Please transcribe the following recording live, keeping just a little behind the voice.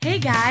Hey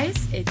guys,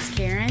 it's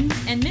Karen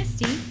and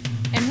Misty,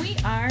 and we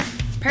are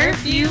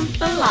Perfume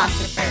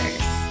Philosophers.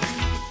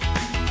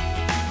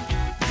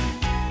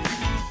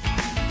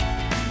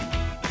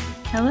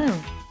 Hello.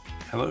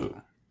 Hello.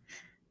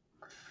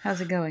 How's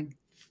it going?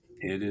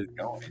 It is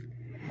going.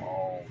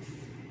 Oh,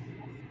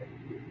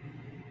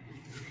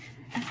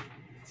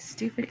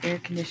 Stupid air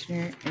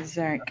conditioner is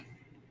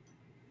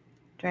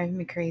driving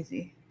me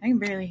crazy. I can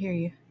barely hear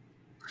you.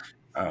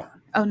 oh,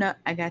 Oh no,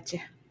 I got you.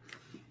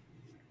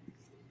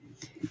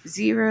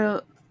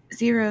 Zero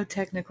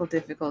technical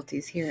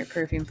difficulties here at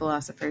Perfume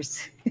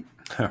Philosophers.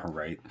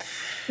 right.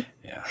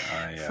 Yeah,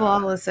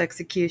 Flawless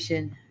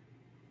execution.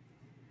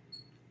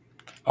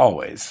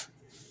 always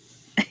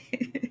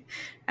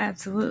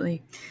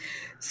Absolutely.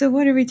 So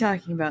what are we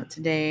talking about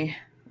today?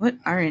 What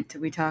aren't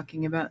we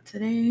talking about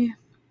today?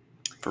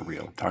 for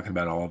real talking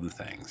about all of the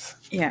things.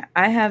 Yeah,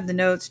 I have the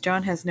notes.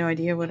 John has no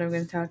idea what I'm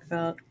going to talk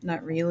about.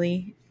 Not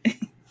really.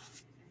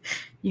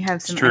 You have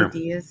It's some true.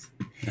 ideas.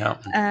 No,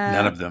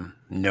 none of them.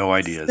 No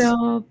ideas.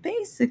 So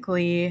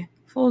basically,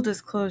 full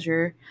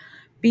disclosure,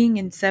 being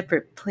in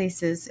separate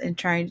places and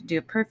trying to do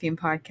a perfume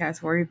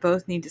podcast where we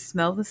both need to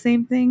smell the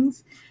same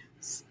things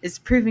is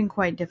proving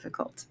quite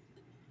difficult.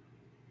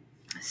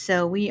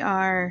 So we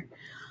are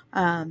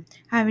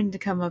having to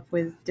come up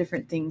with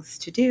different things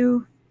to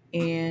do.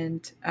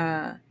 And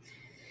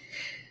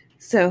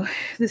so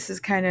this is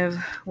kind of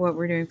what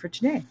we're doing for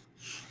today.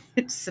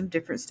 It's some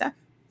different stuff.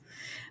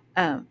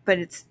 But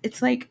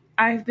it's like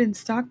I've been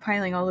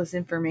stockpiling all this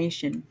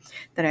information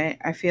that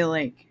I feel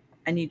like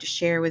I need to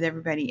share with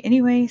everybody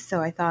anyway.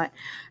 So I thought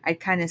I'd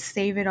kind of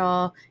save it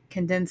all,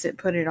 condense it,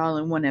 put it all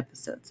in one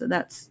episode. So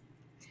that's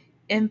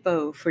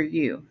info for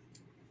you.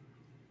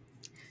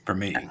 For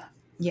me.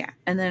 Yeah.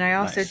 And then I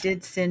also Nice.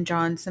 did send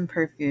John some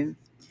perfume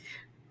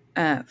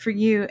for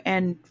you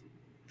and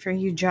for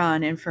you,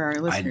 John, and for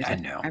our listeners. I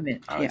know. I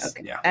meant, I yeah, was,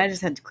 okay. yeah. I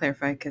just had to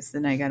clarify because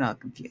then I got all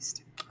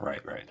confused. Right.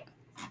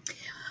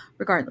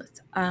 Regardless.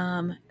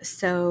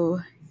 So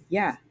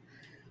yeah,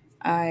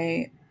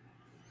 I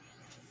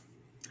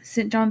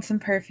sent John some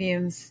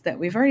perfumes that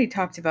we've already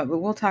talked about, but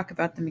we'll talk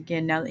about them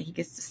again now that he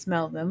gets to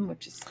smell them,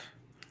 which is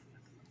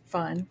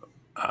fun.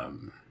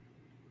 Um,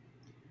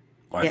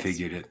 well, I Yes.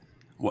 figured it.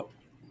 What?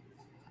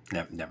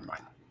 Never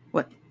mind.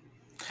 What?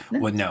 No.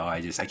 Well, no,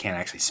 I can't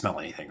actually smell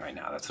anything right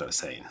now. That's what I was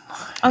saying.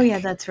 Oh, yeah,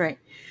 that's right.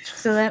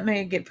 So that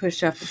may get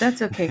pushed off, but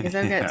that's okay because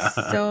I've got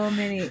Yeah. so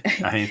many.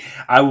 I mean,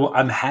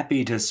 I'm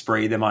happy to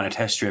spray them on a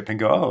test strip and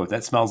go, oh,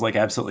 that smells like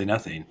absolutely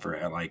nothing for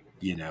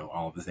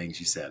all of the things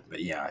you said.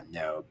 But yeah,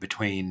 no,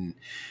 between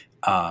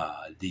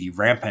the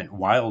rampant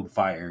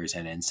wildfires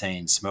and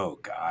insane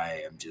smoke,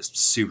 I am just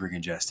super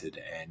congested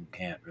and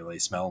can't really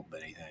smell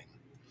anything.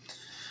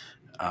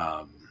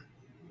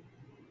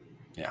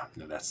 Yeah,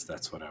 no,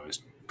 that's what I was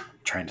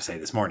trying to say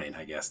this morning.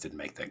 I guess didn't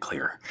make that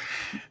clear.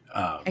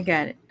 I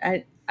got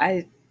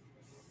it.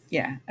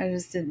 Yeah, I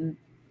just didn't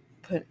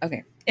put.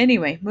 Okay.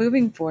 Anyway,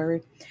 moving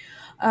forward.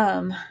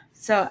 Um,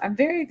 so I'm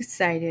very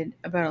excited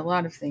about a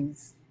lot of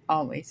things,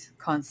 always,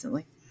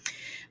 constantly.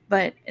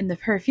 But in the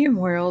perfume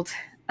world,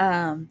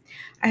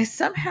 I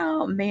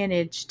somehow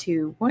managed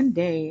to one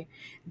day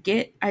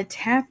I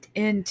tapped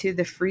into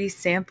the free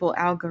sample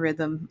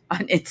algorithm on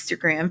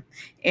Instagram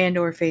and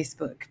or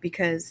Facebook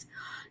because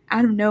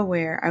out of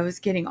nowhere I was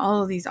getting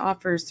all of these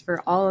offers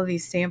for all of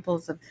these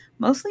samples of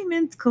mostly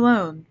men's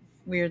cologne,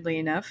 weirdly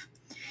enough.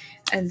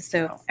 And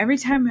so Yeah, every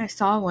time I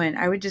saw one,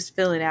 I would just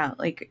fill it out.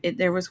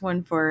 There was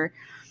one for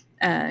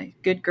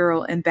Good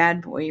Girl and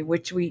Bad Boy,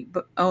 which we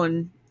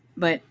own.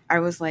 But I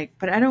was like,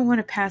 but I don't want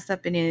to pass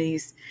up any of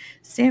these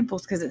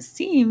samples because it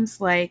seems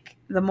like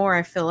the more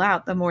I fill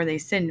out, the more they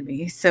send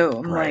me. So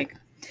I'm right. like,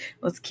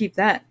 let's keep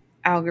that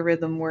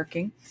algorithm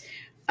working.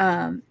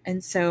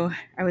 And so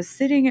I was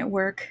sitting at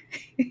work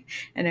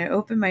and I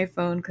opened my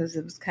phone because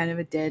it was kind of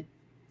a dead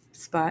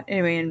spot.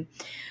 Anyway, and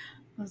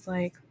I was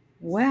like,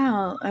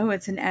 wow, oh,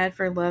 it's an ad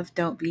for Love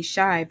Don't Be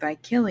Shy by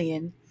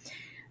Killian.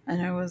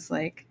 And I was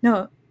like,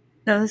 no,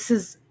 this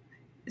is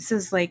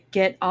like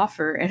get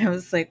offer. And I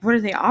was like, what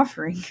are they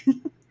offering?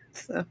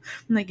 So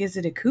I'm like, is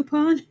it a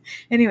coupon?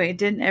 Anyway, it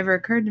didn't ever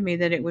occur to me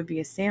that it would be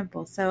a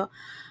sample. So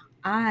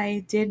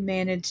I did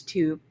manage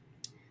to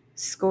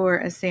score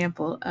a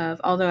sample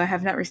of, although I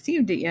have not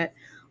received it yet,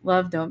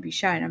 Love Don't Be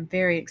Shy. And I'm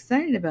very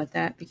excited about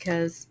that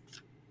because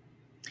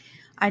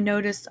I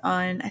noticed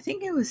on, I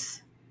think it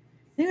was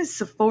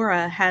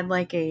Sephora had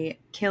like a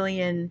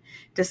Killian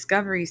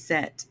discovery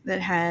set that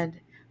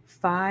had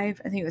I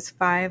think it was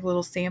five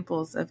little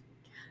samples of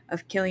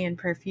Killian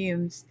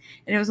perfumes,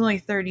 and it was only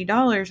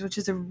 $30, which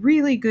is a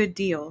really good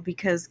deal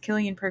because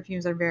Killian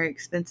perfumes are very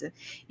expensive.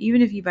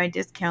 Even if you buy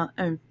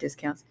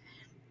discounts,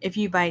 if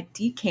you buy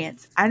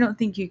decants, I don't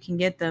think you can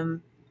get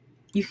them.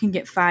 You can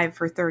get five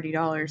for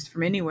 $30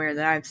 from anywhere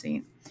that I've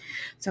seen.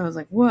 So I was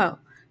like, whoa.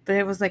 But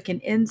it was like an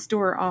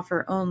in-store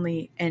offer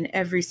only, and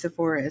every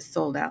Sephora is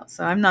sold out.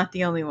 So I'm not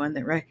the only one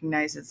that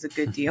recognizes a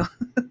good deal.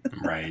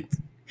 Right.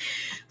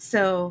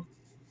 So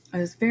I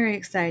was very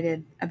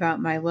excited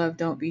about my Love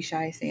Don't Be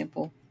Shy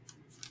sample.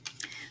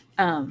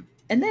 And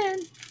then,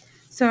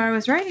 So I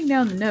was writing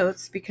down the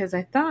notes because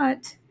I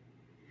thought,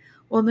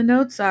 well, the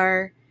notes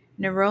are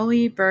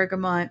neroli,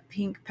 bergamot,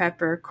 pink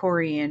pepper,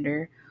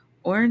 coriander,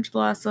 orange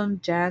blossom,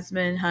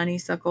 jasmine,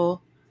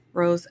 honeysuckle,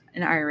 rose,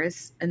 and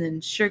iris, and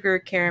then sugar,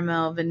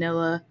 caramel,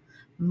 vanilla,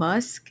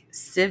 musk,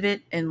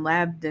 civet, and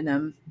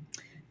labdanum.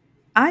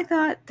 I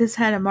thought this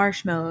had a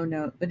marshmallow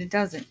note, but it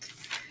doesn't.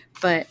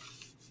 But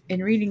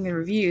in reading the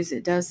reviews,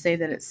 it does say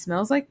that it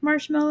smells like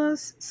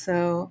marshmallows.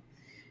 So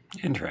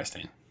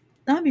Interesting.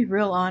 I'll be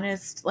real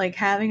honest, like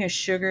having a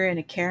sugar and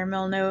a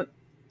caramel note,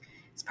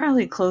 it's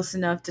probably close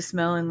enough to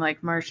smelling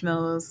like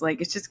marshmallows. Like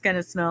it's just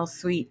gonna smell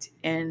sweet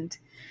and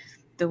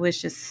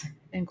delicious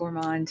and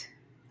gourmand.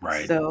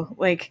 Right. So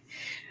like,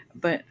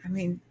 but I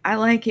mean, I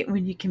like it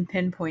when you can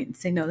pinpoint and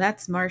say, no,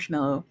 that's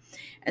marshmallow.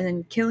 And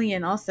then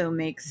Killian also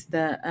makes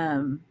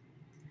the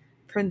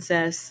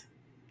princess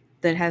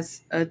that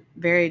has a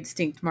very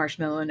distinct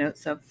marshmallow note.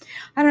 So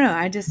I don't know.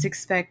 I just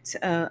expect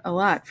a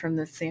lot from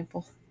this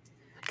sample.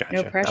 Gotcha.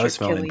 No pressure, I was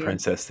smelling Killian.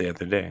 Princess the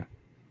other day.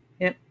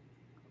 Yep.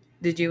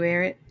 Did you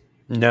wear it?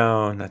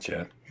 No, not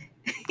yet.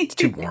 It's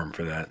too warm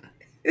for that.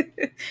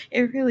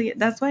 It really,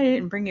 that's why I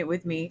didn't bring it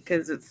with me,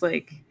 because it's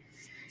like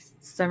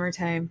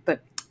summertime. But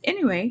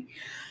anyway,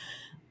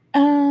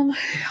 Maybe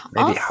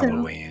also,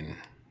 Halloween.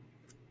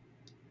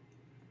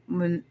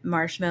 when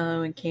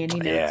marshmallow and candy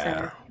notes Yeah.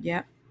 are,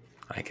 yep.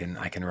 I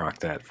can rock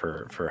that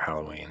for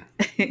Halloween.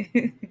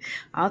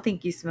 I'll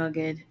think you smell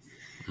good.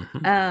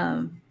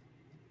 Mhm.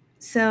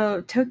 So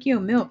Tokyo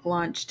Milk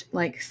launched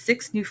like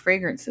 6 new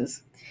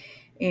fragrances,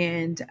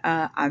 and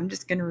I'm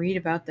just gonna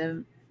read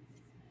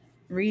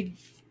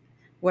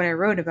what I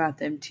wrote about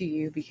them to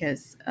you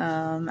because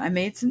I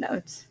made some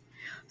notes.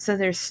 So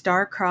they're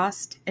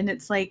star-crossed, and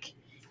it's like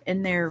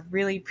in their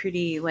really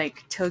pretty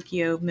like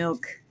Tokyo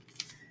Milk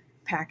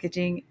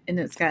packaging, and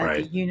it's got like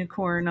a Right.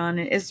 unicorn on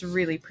it. It's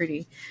really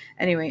pretty.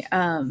 Anyway,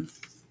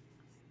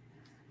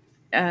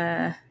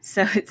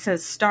 so it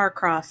says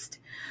star-crossed,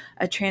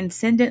 a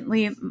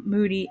transcendently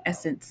moody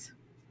essence.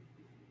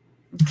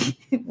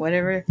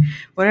 whatever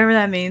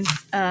that means.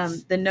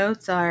 The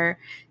notes are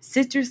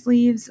citrus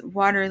leaves,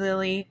 water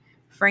lily,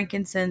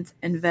 frankincense,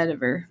 and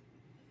vetiver.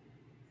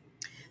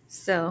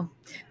 So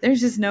there's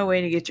just no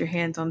way to get your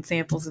hands on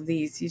samples of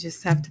these. You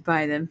just have to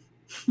buy them.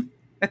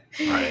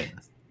 Right.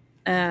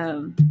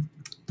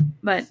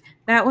 But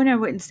that one I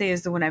wouldn't say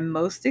is the one I'm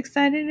most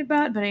excited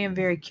about, but I am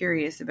very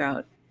curious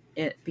about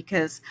it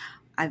because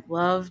I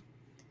love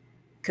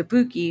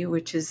kabuki,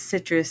 which is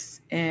citrus,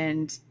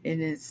 and it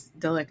is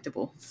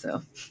delectable.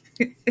 So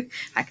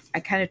I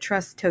kind of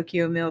trust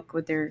Tokyo Milk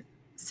with their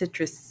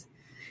citrus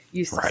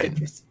use of Right.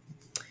 citrus.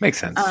 Makes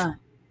sense.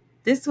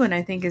 This one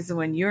I think is the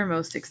one you're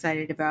most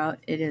excited about.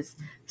 It is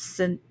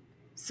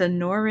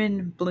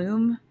Sonoran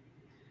Bloom.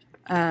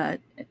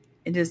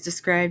 It is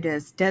described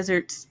as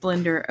Desert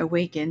Splendor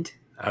Awakened.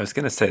 I was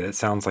gonna say that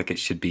sounds like it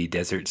should be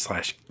desert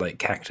 / like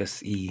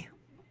cactus-y.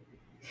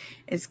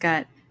 It's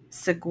got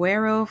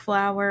saguaro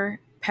flower,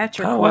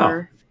 Oh wow.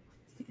 petrichor,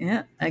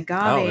 yeah,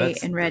 agave,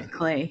 that's and red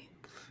clay.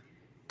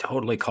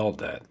 Totally called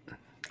that.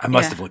 I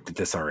must Yeah. have looked at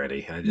this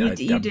already. You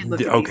did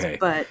look at okay. these,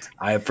 but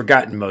I have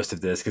forgotten most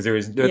of this because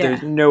there's Yeah.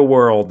 no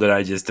world that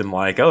I just am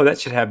like, oh, that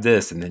should have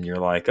this, and then you're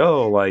like,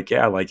 oh, like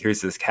yeah, like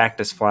here's this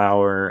cactus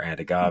flower and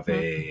agave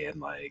and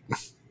like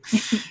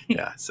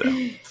yeah. So,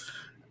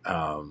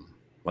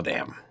 well,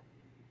 damn.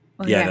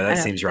 well, Yeah, no, I that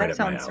know. seems right That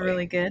up my sounds alley.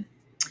 really good.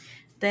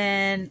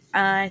 Then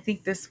I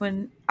think this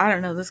one, I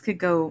don't know, this could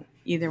go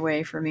either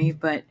way for me,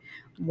 but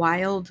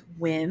Wild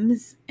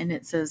Whims, and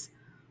it says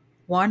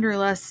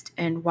Wanderlust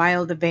and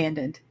Wild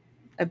Abandon.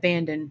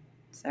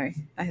 Sorry,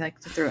 I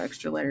like to throw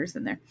extra letters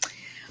in there.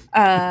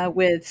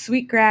 With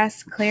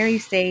sweetgrass, clary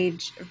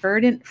sage,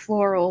 verdant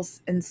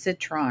florals, and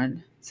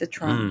citron.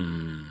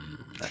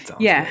 That sounds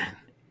Yeah.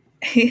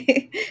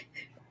 good.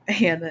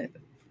 Yeah,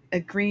 a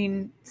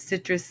green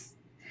citrus.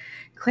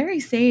 Clary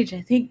sage,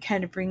 I think,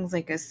 kind of brings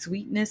like a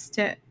sweetness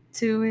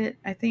to it.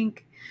 I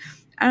think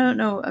I don't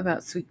know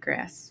about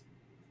sweetgrass,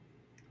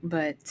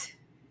 but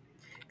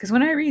because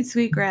when I read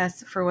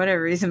sweetgrass, for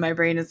whatever reason, my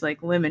brain is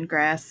like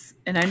lemongrass,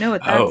 and I know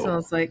what that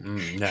smells like.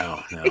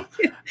 No.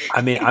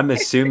 I mean, I'm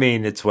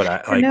assuming it's what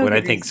I For like no when I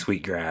good think reason.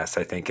 sweetgrass.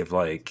 I think of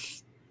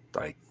like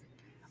I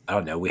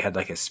don't know. We had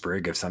like a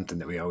sprig of something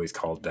that we always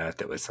called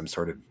that was some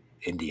sort of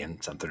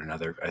Indian something or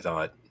another. I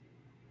thought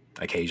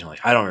occasionally.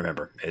 I don't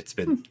remember. It's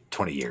been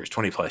 20 years,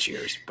 20 plus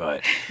years,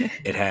 but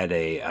it had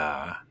a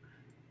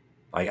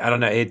like I don't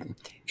know.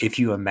 If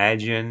you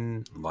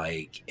imagine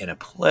like in a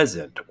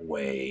pleasant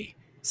way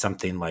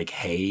something like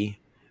hay,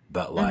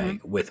 but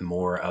like with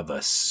more of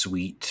a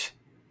sweet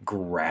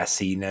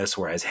grassiness,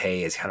 whereas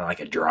hay is kind of like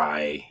a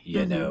dry,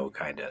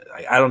 kind of.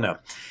 I don't know.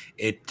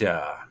 It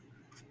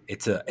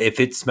it's a if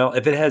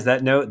it has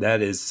that note,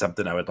 that is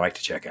something I would like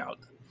to check out.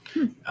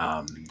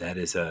 That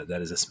is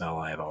a smell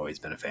I have always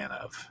been a fan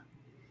of,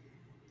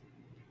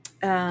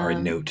 or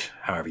a note,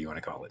 however you want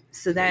to call it.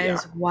 So that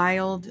is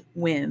Wild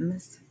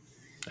Whims.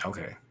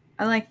 Okay.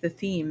 I like the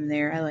theme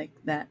there. I like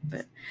that.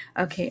 But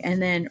okay, and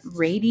then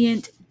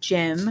Radiant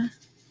Gem,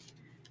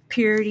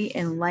 Purity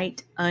and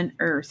Light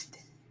Unearthed.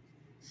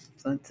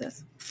 So it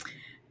says.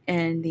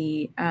 And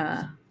the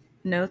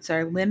notes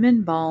are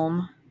lemon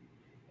balm,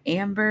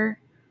 amber,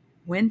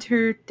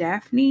 winter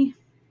daphne,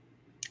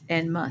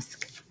 and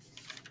musk.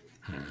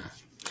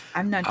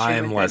 I'm not sure.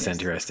 I'm what less that is.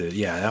 interested.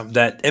 Yeah,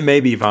 that it may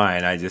be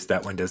fine. I just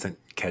that one doesn't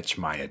catch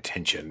my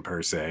attention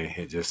per se.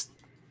 It just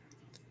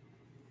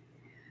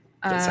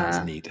that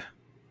sounds neat.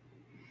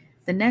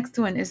 The next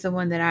one is the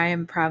one that I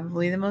am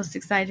probably the most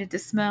excited to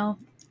smell,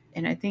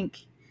 and I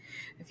think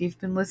if you've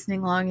been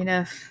listening long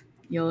enough,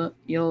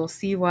 you'll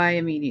see why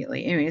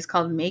immediately. Anyway, it's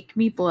called Make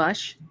Me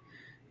Blush,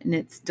 and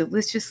it's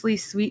Deliciously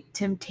Sweet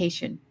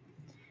Temptation.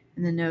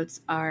 And the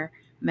notes are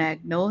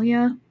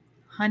magnolia,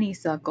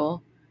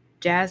 honeysuckle,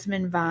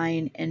 jasmine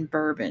vine, and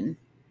bourbon.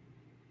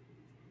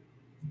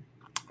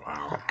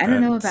 Wow. I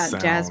don't know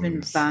about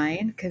jasmine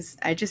vine because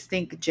I just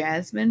think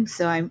jasmine.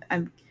 So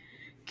I'm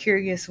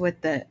curious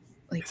what the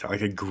is that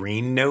like a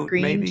green note?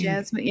 green maybe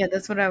jasmine. Yeah,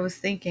 that's what I was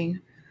thinking.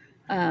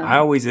 I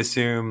always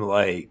assume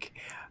like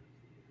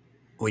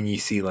when you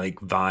see like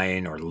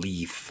vine or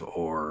leaf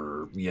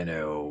or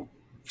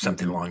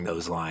something along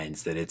those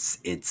lines that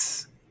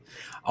it's.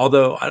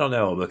 Although I don't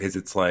know because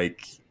it's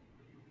like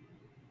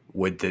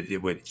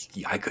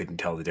I couldn't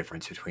tell the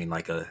difference between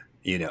like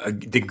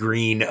the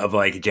green of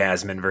like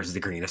jasmine versus the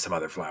green of some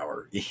other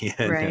flower,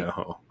 Right.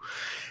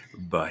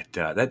 But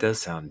that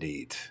does sound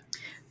neat.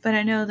 But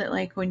I know that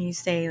like when you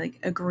say like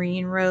a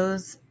green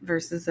rose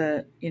versus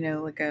a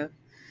like a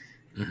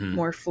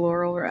more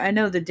floral, I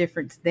know the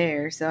difference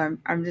there. So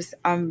I'm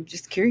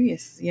just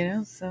curious,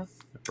 so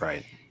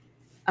right.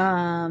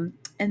 And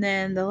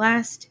then the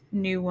last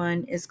new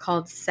one is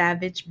called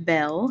Savage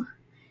Belle,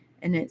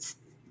 and it's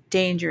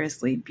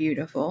dangerously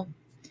beautiful.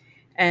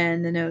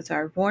 And the notes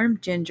are warm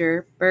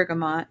ginger,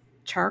 bergamot,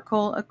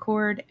 charcoal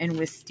accord, and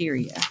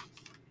wisteria.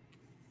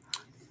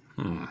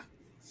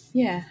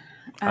 Yeah.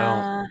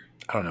 I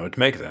don't know what to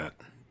make of that.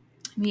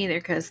 Me either,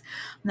 because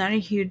I'm not a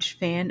huge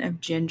fan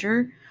of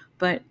ginger,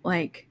 but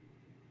like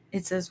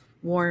it says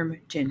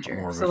warm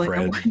ginger. So like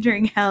I'm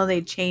wondering how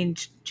they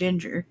changed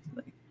ginger.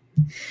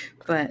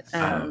 But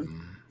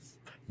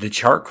the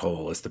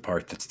charcoal is the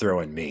part that's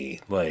throwing me.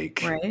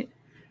 Like, right.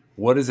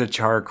 What is a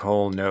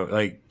charcoal note?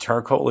 Like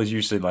charcoal is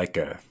usually like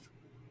an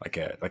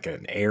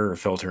air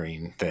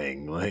filtering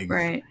thing. Like,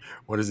 right.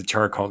 What is a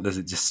charcoal? Does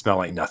it just smell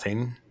like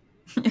nothing?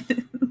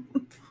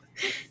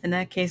 In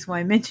that case,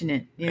 why mention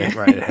it?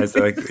 Right. It has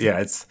like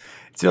it's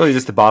really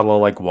just a bottle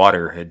of like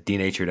water, a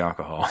denatured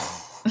alcohol.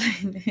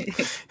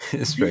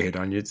 Spray it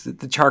on you.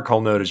 The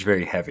charcoal note is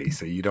very heavy,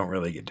 so you don't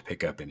really get to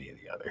pick up any of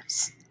the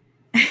others.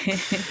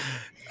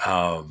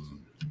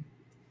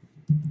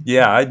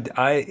 Yeah,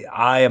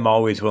 I am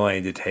always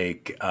willing to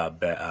take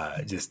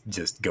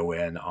just go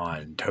in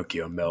on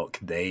Tokyo Milk.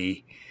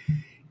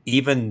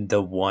 Even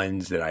the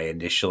ones that I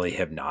initially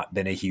have not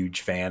been a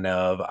huge fan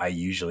of, I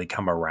usually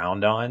come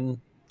around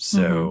on.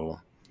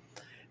 So,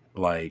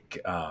 like,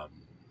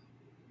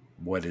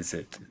 what is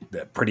it?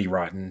 That Pretty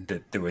Rotten.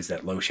 That there was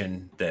that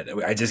lotion that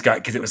I just got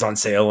because it was on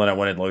sale and I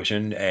wanted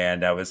lotion,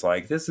 and I was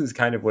like, this is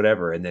kind of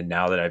whatever. And then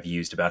now that I've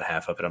used about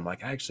half of it, I'm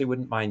like, I actually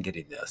wouldn't mind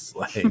getting this.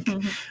 Like,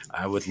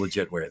 I would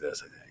legit wear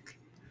this, I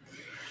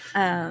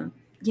think.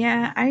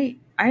 Yeah, I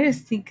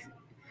just think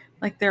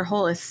like their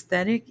whole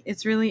aesthetic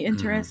is really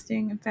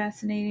interesting and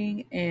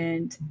fascinating,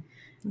 and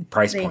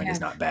price point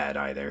is not bad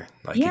either.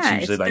 Like yeah,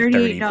 it's usually it's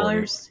like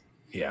 $38.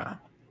 Yeah.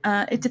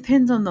 It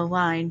depends on the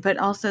line, but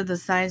also the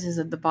sizes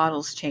of the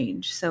bottles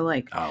change. So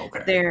like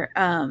they're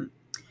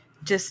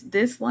just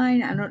this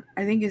line,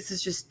 I think this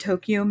is just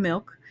Tokyo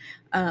Milk.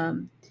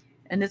 And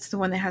it's the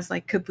one that has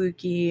like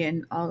kabuki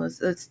and all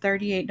those. It's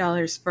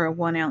 $38 for a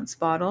 1 ounce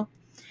bottle.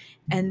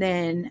 And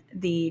then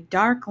the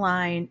dark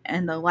line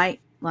and the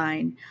light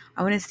line,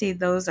 I want to say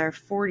those are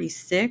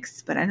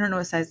 $46, but I don't know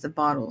what size the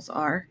bottles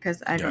are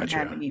because I don't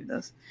have any of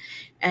those.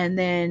 And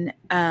then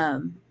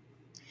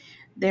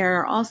there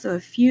are also a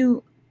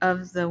few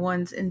of the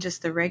ones in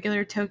just the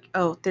regular Tokyo.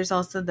 Oh, there's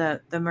also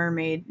the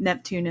mermaid,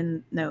 Neptune,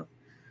 and I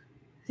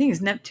think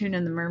it's Neptune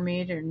and the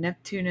Mermaid or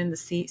Neptune and the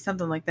Sea,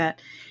 something like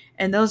that.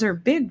 And those are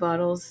big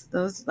bottles.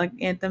 Those like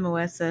Anthem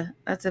Oessa,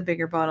 that's a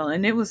bigger bottle,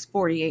 and it was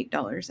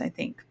 $48, I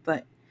think.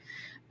 But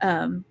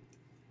I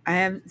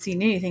haven't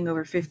seen anything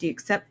over 50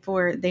 except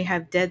for they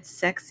have Dead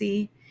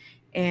Sexy,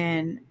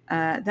 and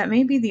that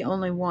may be the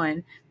only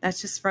one.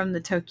 That's just from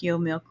the Tokyo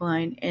Milk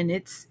line, and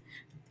it's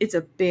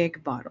a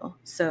big bottle.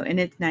 So, and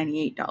it's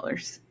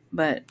 $98.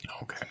 But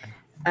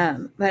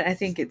but I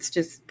think it's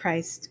just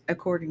priced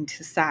according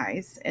to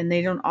size, and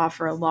they don't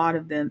offer a lot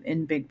of them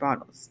in big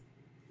bottles.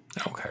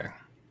 Okay.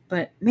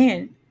 But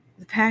man,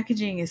 the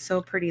packaging is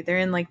so pretty. They're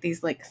in like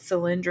these like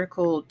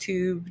cylindrical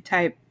tube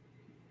type.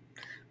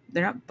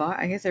 They're not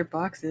I guess they're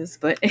boxes,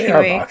 but anyway.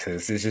 They are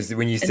boxes. It's just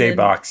when you say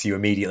box, you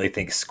immediately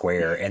think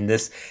square. And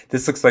this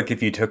looks like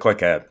if you took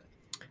like a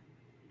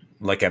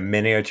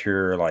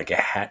miniature, like a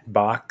hat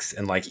box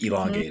and like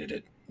elongated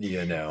it.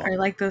 Or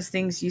like those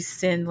things you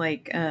send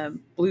like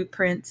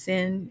blueprints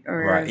in,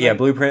 or right, yeah,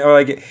 blueprint, or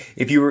like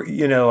if you were,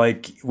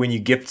 like when you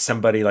gift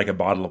somebody like a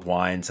bottle of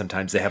wine,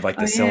 sometimes they have like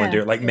the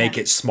cylinder, make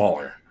it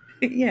smaller.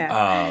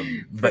 Yeah.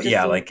 For But just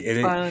yeah, a like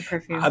bottle of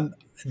perfume.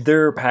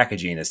 their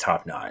packaging is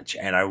top notch,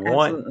 and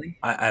Absolutely.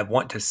 I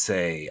want to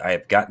say I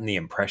have gotten the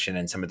impression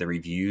in some of the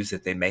reviews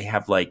that they may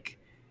have like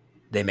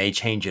they may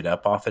change it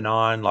up off and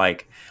on.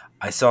 Like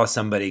I saw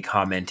somebody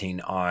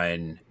commenting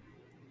on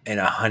in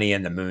a Honey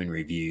and the Moon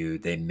review,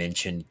 they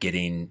mentioned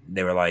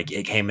they were like,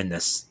 it came in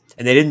this,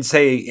 and they didn't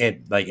say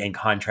it like in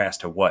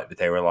contrast to what, but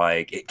they were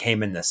like, it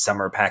came in the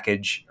summer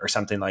package or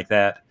something like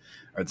that,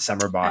 or the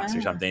summer box or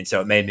Ah, something. So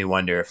it made me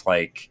wonder if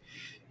like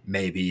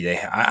maybe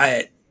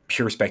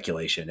pure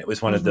speculation. It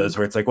was one of mhm. those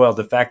where it's like, well,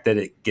 the fact that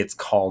it gets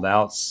called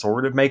out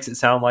sort of makes it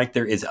sound like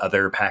there is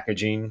other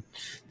packaging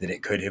that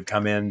it could have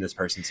come in. This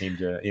person seemed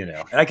to,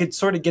 and I could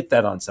sort of get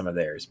that on some of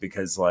theirs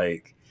because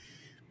like,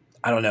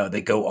 I don't know,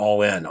 they go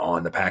all in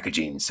on the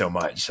packaging so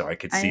much, so I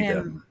could I see am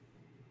them.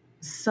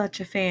 such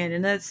a fan,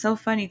 and that's so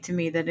funny to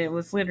me that it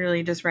was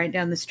literally just right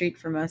down the street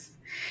from us.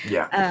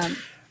 Yeah, Um,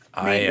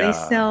 I they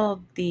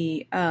sell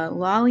the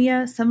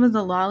Lalia, some of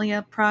the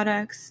Lalia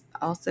products,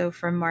 also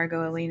from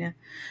Margot Elena,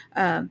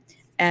 um,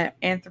 at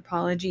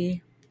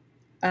Anthropologie.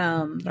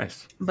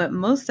 nice. But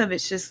most of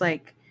it's just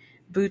like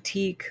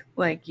boutique,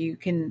 like you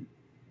can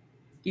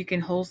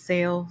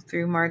wholesale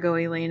through Margot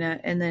Elena,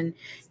 and then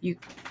you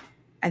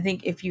I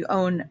think if you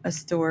own a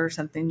store or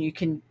something, you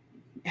can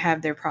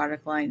have their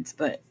product lines.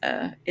 But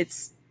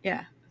it's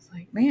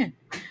like, man.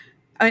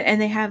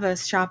 And they have a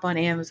shop on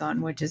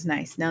Amazon, which is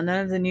nice. Now,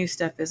 none of the new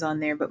stuff is on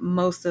there, but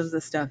most of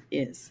the stuff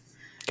is,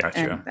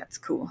 and Gotcha. that's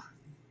cool.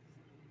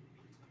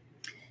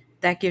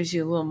 That gives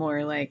you a little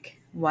more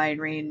like wide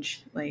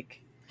range,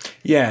 like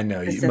Yeah,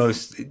 no,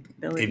 most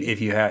accessibility.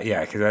 if you have,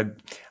 yeah, because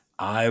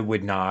I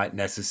would not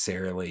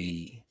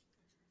necessarily,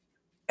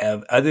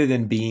 other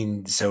than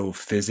being so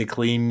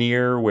physically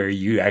near where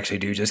you actually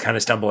do just kind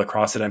of stumble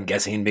across it. I'm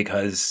guessing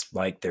because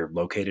like they're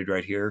located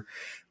right here,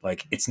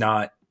 like it's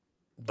not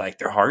like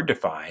they're hard to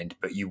find,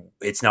 but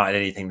it's not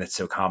anything that's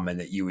so common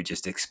that you would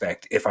just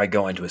expect if I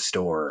go into a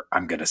store,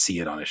 I'm going to see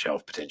it on a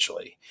shelf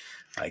potentially.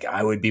 Like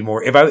I would be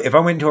more if I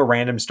went into a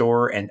random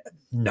store and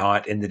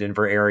not in the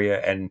Denver area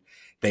and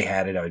they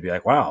had it, I would be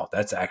like, wow,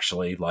 that's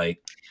actually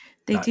like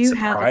They not do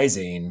have a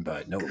surprising,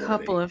 but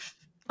couple noteworthy. of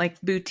like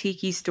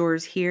boutique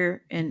stores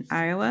here in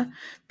Iowa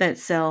that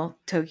sell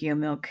Tokyo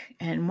Milk,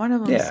 and one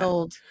of them Yeah.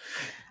 sold.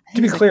 I To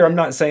think it be was like clear, I'm a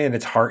not saying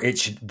it's hard.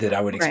 That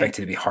I would right. expect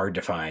it to be hard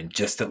to find.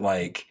 Just that,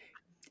 like,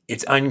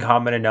 it's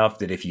uncommon enough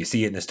that if you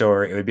see it in the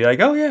store, it would be like,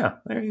 oh yeah,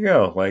 there you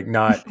go. Like,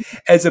 not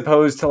as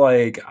opposed to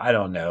like, I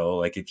don't know,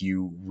 like if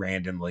you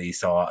randomly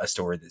saw a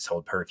store that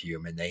sold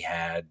perfume and they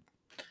had,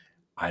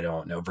 I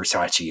don't know,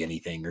 Versace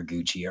anything or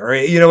Gucci or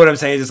you know what I'm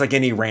saying? Just like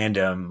any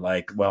random,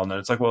 like, well, no,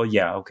 it's like, well,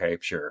 yeah, okay,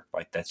 sure,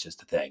 like that's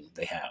just a thing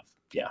they have.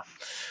 Yeah,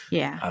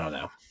 Yeah, I don't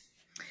know.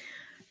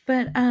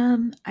 but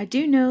I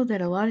do know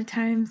that a lot of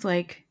times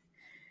like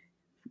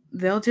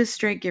they'll just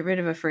straight get rid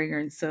of a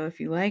fragrance. So if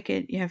you like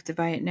it, you have to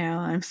buy it now.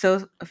 I'm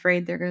so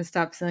afraid they're going to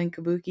stop selling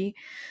Kabuki.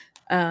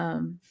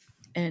 Um,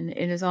 and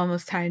it is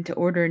almost time to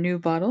order a new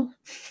bottle,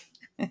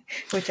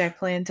 which I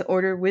plan to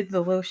order with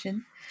the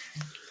lotion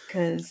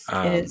because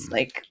it is Um,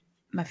 like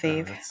my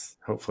fave. That's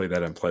hopefully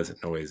that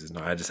unpleasant noise is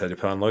not. I just had to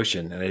put on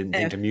lotion and I didn't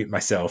think Uh, to mute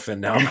myself,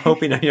 and now I'm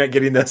hoping I'm not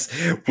getting this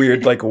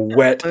weird like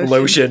wet lotion.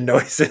 lotion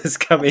noises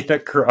coming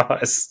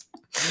across.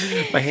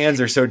 My hands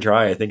are so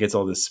dry. I think it's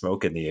all this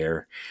smoke in the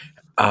air.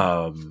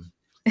 Um,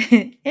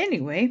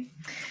 Anyway,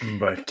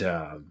 but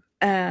um,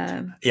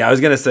 yeah, I was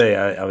gonna say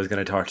I was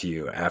gonna talk to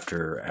you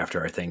after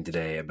our thing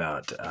today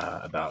about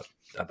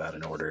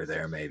an order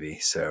there maybe.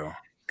 So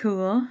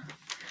cool.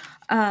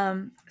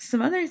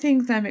 Some other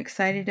things I'm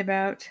excited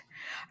about.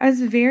 I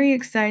was very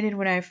excited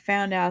when I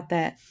found out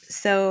that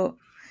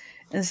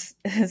this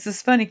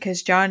is funny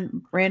because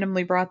John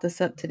randomly brought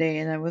this up today,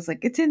 and I was like,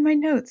 it's in my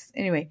notes.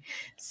 Anyway,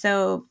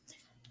 so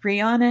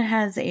Rihanna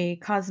has a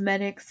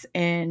cosmetics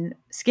and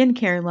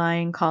skincare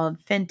line called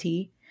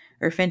Fenty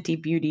or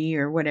Fenty Beauty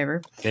or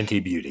whatever,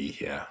 Fenty Beauty,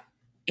 yeah.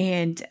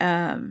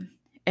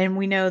 and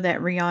we know that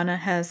Rihanna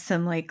has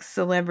some like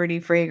celebrity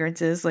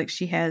fragrances. Like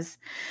she has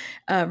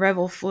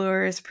Rebel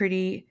Fleur is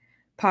pretty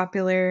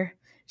popular.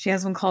 She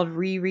has one called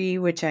Riri,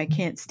 which I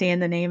can't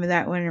stand the name of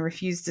that one and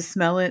refuse to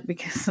smell it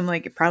because I'm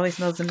like, it probably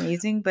smells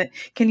amazing. But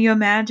can you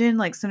imagine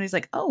like somebody's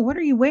like, oh, what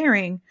are you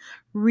wearing?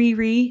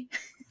 Riri.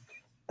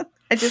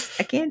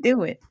 I can't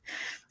do it.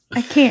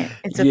 I can't.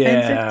 It's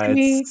offensive Yeah, to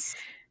me. it's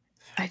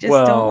I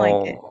just don't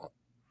like it. well,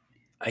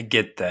 I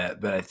get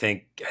that, but I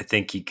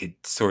think you could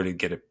sort of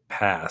get a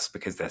pass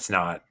because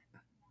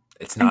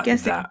it's I'm not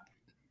guessing that.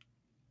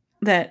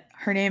 that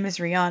her name is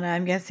Rihanna.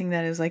 I'm guessing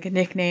that is like a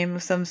nickname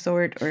of some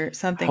sort or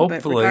something.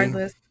 But Hopefully,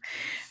 regardless,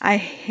 I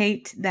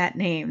hate that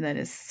name. That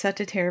is such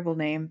a terrible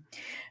name.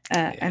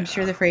 I'm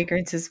sure yeah. the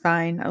fragrance is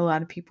fine. A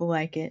lot of people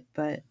like it,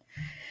 but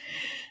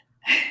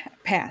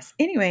pass.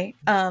 Anyway,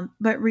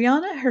 but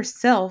Rihanna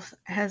herself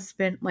has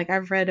been like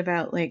I've read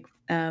about like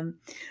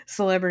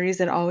celebrities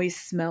that always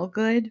smell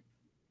good,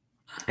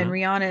 and Mhm.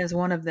 Rihanna is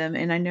one of them.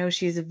 And I know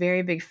she's a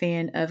very big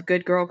fan of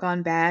 "Good Girl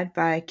Gone Bad"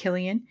 by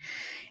Killian,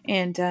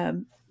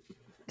 and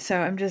so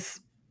I'm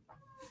just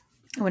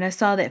when I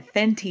saw that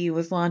Fenty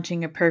was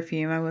launching a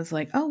perfume, I was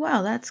like, oh,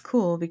 wow, that's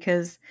cool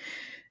because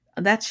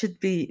that should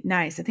be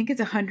nice. I think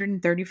it's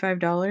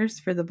 $135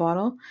 for the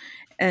bottle.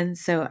 And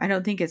so I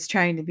don't think it's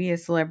trying to be a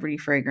celebrity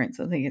fragrance.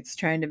 I think it's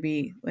trying to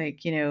be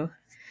like, I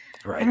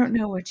Right. don't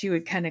know what you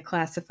would kind of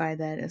classify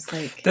that as,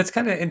 like, That's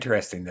kind of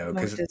interesting though,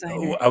 more because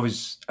designer.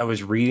 I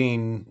was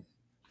reading.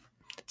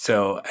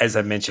 So as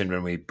I mentioned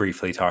when we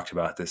briefly talked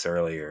about this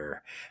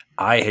earlier,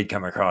 I had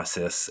come across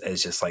this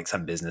as just like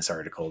some business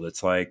article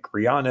that's like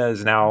Rihanna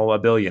is now a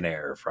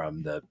billionaire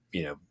from the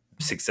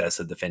success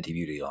of the Fenty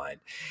Beauty line.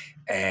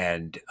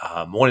 And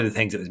one of the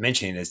things it was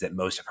mentioning is that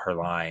most of her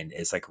line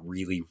is like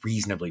really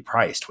reasonably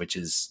priced, which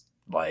is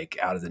like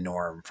out of the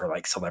norm for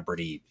like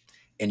celebrity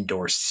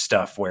endorsed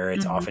stuff where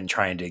it's Mhm. often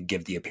trying to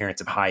give the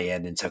appearance of high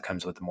end and so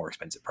comes with a more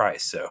expensive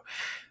price. So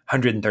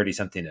 130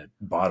 something a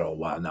bottle,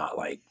 while not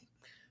like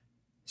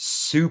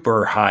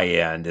super high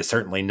end, is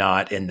certainly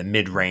not in the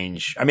mid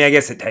range. I mean, I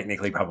guess it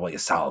technically probably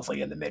is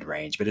solidly in the mid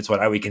range, but it's what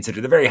I would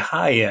consider the very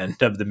high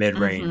end of the mid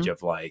range Mhm.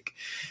 of like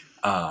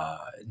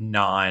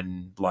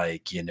non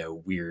like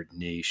weird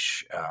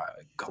niche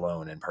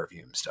cologne and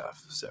perfume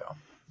stuff. So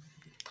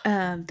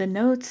The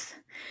notes,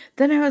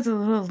 then I was a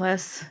little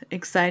less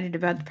excited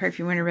about the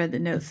perfume when I read the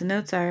notes. The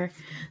notes are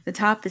the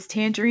top is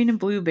tangerine and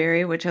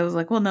blueberry, which I was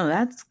like, well, no,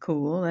 that's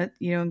cool. That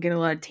you don't get a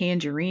lot of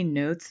tangerine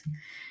notes.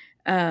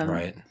 Um,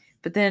 right.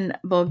 but then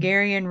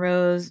Bulgarian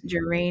rose,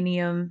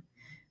 geranium,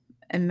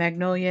 and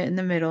magnolia in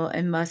the middle,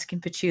 and musk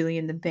and patchouli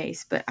in the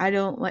base. But I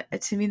don't like.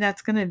 To me,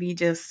 that's gonna be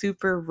just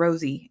super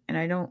rosy, and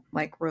I don't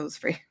like rose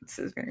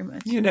fragrances very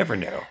much. You never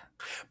know.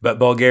 But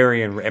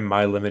Bulgarian, in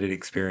my limited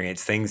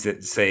experience, things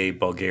that say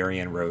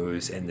Bulgarian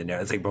rose in the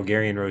note, it's like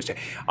Bulgarian rose.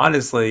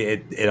 Honestly,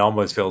 it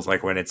almost feels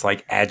like when it's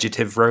like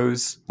adjective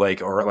rose,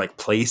 like or like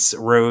place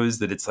rose,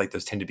 that it's like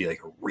those tend to be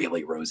like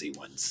really rosy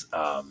ones.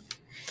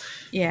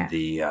 Yeah,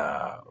 The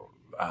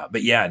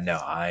but yeah, no,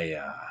 I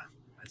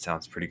that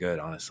sounds pretty good,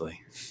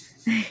 honestly.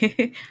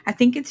 I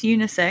think it's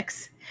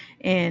unisex,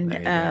 and There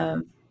you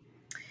go.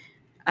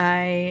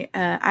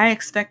 I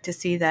expect to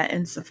see that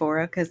in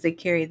Sephora because they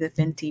carry the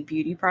Fenty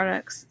beauty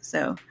products.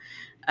 So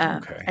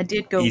Okay, I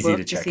did go easy to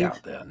look to check see if,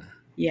 out then.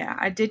 yeah,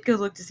 I did go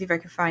look to see if I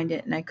could find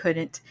it, and I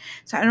couldn't.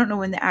 So I don't know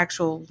when the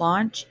actual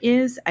launch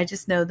is. I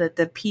just know that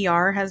the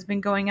PR has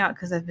been going out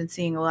because I've been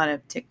seeing a lot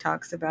of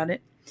TikToks about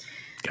it.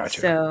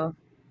 Gotcha.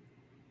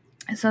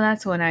 So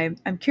that's when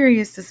I'm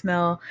curious to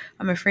smell.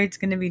 I'm afraid it's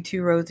going to be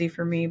too rosy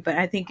for me, but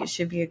I think it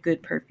should be a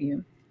good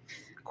perfume,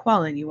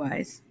 quality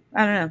wise.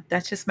 I don't know.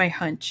 That's just my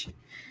hunch.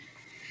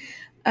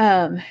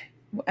 Um,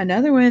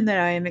 Another one that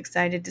I am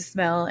excited to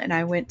smell, and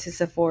I went to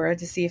Sephora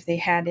to see if they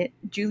had it.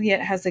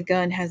 Juliet Has a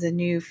Gun has a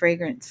new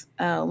fragrance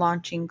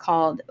launching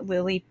called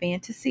Lily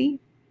Fantasy,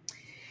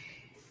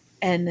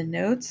 and the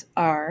notes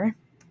are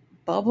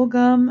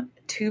bubblegum,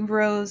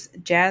 tuberose,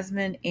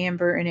 jasmine,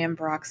 amber, and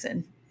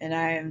ambroxan. And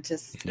I am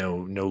just No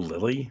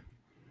Lily.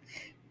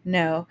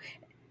 no,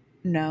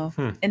 no,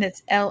 Hmm. and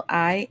it's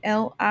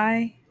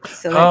Lili,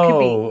 so that could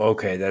be Oh,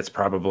 okay. That's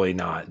probably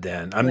not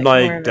then. I'm like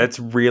more like, of a that's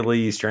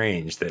really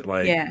strange that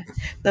like yeah.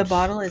 The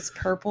bottle is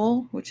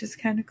purple, which is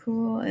kind of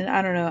cool, and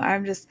I don't know.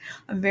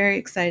 I'm very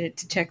excited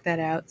to check that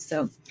out.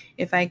 So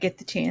if I get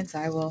the chance,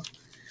 I will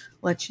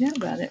let you know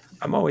about it.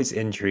 I'm always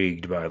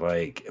intrigued by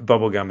like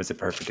bubblegum is a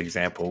perfect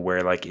example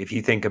where like if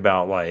you think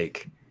about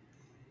like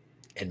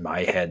in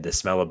my head the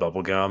smell of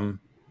bubblegum,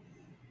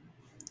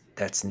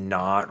 that's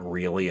not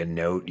really a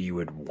note you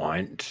would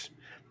want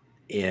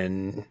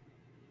in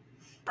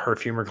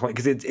perfume or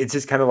because it's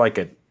just kind of like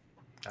a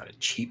not a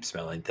cheap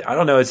smelling thing. I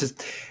don't know. It's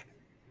just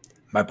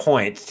my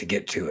point to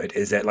get to it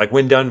is that like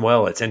when done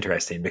well, it's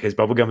interesting because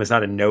bubblegum is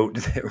not a note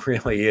that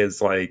really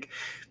is like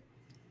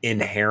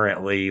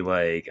inherently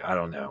like I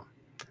don't know.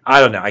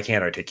 I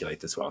can't articulate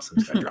this well, so I'm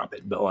just gonna drop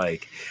it. But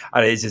like,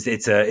 it's just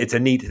it's a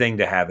neat thing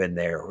to have in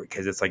there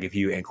because it's like if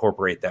you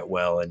incorporate that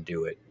well and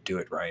do it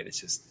right, it's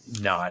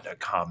just not a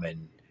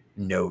common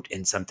note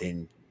in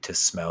something to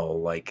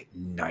smell like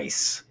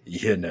nice.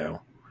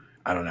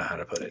 I don't know how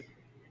to put it.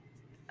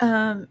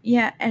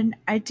 Yeah, and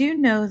I do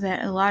know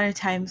that a lot of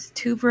times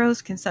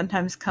tuberose can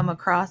sometimes come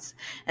across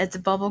as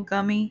bubble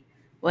gummy.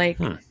 Like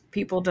Hmm.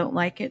 people don't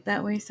like it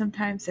that way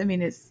sometimes. I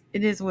mean, it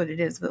is what it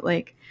is, but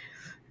like,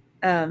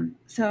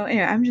 so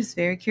anyway, I'm just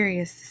very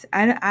curious.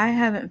 I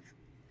haven't,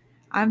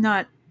 I'm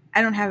not,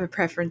 I don't have a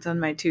preference on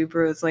my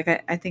tuberose. Like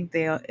I think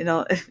they all, it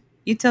all. If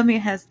you tell me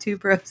it has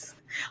tuberose,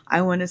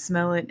 I want to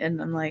smell it,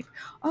 and I'm like,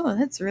 oh,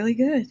 that's really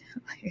good.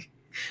 Like,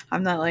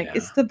 I'm not like Yeah.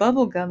 it's the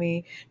bubble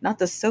gummy, not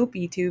the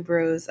soapy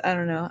tuberose. I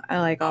don't know. I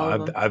like Oh, all of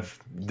I've, them. I've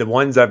the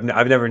ones I've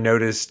never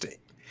noticed. I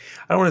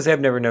don't want to say I've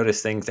never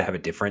noticed things that have a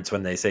difference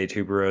when they say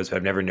tuberose, but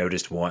I've never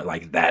noticed one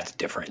like that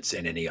difference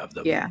in any of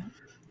them. Yeah.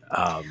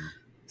 Um,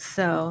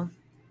 So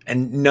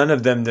and none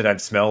of them that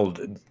I've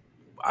smelled,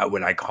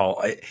 when I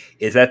call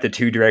is that the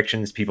two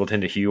directions people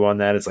tend to hew on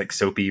that? It's like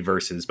soapy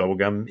versus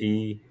bubblegum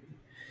y.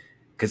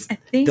 Because I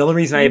the only think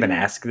reason I even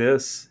maybe ask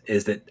this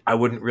is that I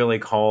wouldn't really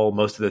call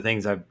most of the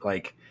things I've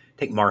like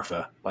take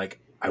Marfa. Like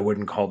I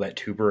wouldn't call that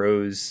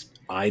tuberose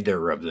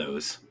either of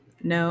those.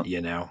 no.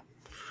 You know.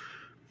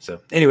 So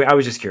anyway, I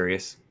was just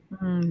curious.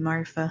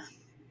 Marfa.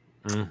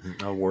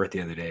 I wore it the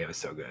other day. It was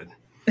so good.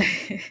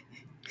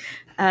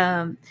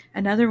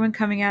 Another one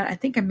coming out, I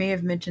think I may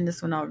have mentioned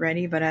this one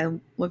already, but I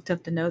looked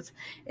up the notes,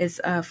 is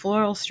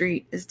Floral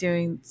Street is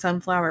doing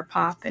Sunflower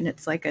Pop, and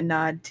it's like a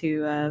nod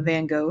to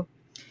Van Gogh.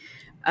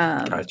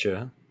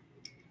 Gotcha.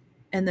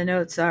 And the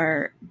notes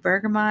are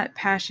bergamot,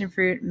 passion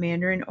fruit,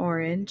 mandarin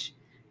orange,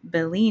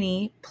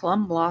 Bellini,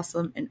 plum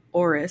blossom, and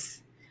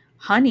orris,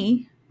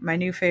 honey, my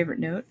new favorite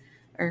note,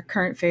 or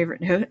current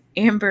favorite note,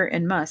 amber,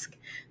 and musk.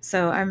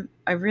 So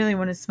I really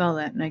want to smell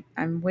that, and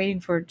I'm waiting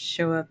for it to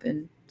show up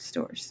in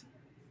stores.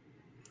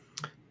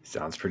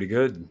 Sounds pretty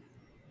good.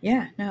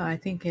 Yeah, no, I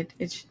think it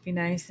should be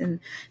nice.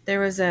 And there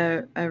was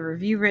a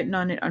review written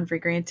on it on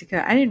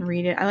Fragrantica. I didn't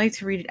read it. I like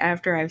to read it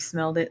after I've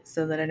smelled it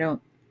so that I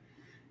don't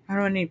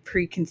have any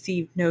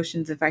preconceived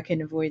notions if I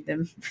can avoid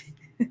them.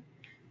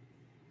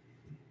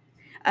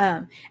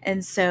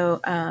 And so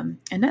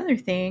another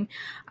thing,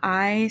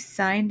 I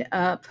signed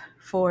up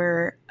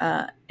for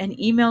an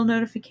email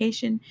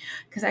notification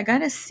because I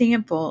got a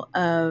sample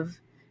of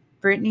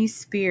Britney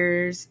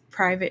Spears'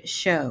 private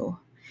show.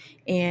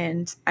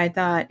 And I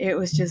thought it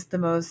was just the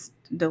most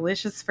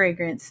delicious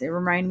fragrance. It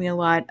reminded me a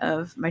lot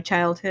of my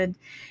childhood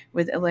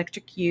with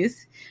Electric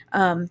Youth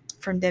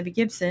from Debbie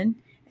Gibson.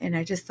 And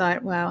I just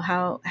thought,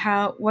 wow,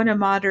 what a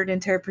modern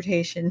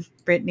interpretation,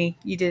 Brittany.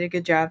 You did a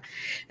good job.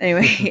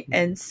 Anyway,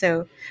 and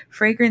so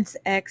Fragrance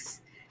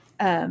X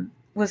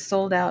was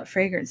sold out.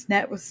 Fragrance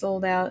Net was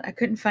sold out. I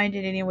couldn't find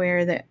it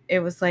anywhere that it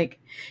was like,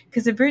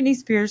 because a Britney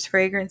Spears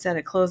fragrance at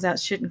a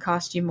closeout shouldn't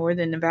cost you more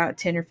than about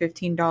 $10 or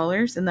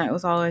 $15, and that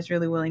was all I was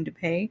really willing to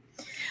pay.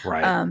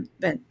 Right.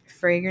 But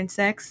Fragrance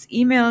X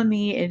emailed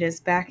me. It is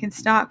back in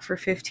stock for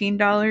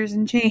 $15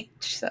 and change.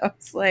 So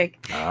it's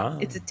like,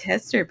 it's a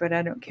tester, but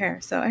I don't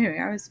care. So anyway,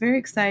 I was very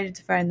excited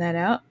to find that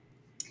out.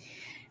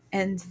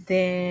 And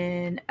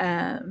then,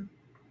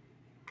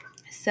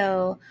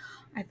 so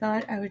I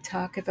thought I would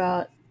talk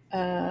about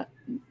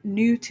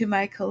new to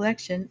my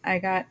collection. I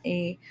got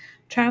a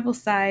travel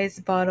size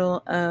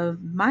bottle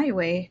of My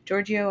Way,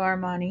 Giorgio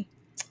Armani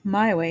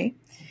My Way.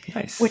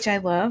 Nice. Which I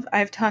love.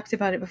 I've talked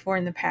about it before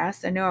in the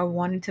past. I know I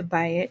wanted to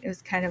buy it. It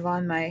was kind of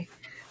on my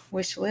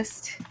wish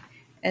list.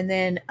 And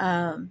then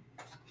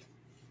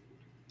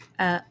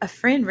a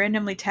friend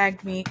randomly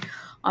tagged me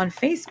on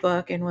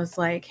Facebook and was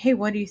like, hey,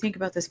 what do you think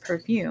about this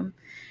perfume?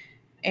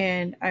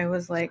 And I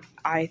was like,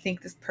 I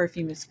think this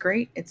perfume is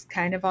great. It's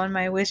kind of on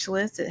my wish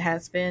list. It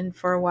has been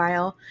for a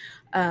while.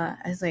 I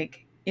was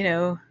like,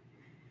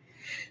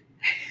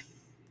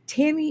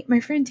 Tammy, my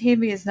friend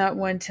Tammy is not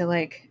one to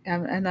like,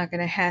 I'm not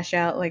going to hash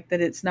out like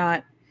that. It's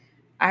not,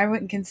 I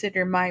wouldn't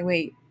consider My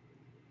Way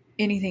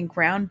anything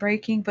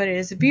groundbreaking, but it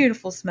is a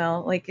beautiful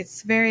smell. Like,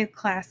 it's very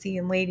classy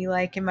and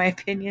ladylike in my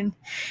opinion.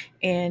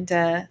 And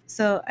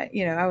so,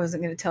 I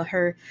wasn't going to tell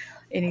her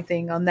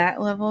anything on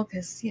that level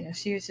because,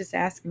 she was just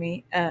asking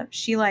me.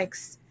 She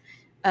likes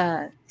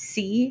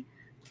C,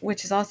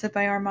 which is also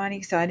by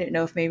Armani, so I didn't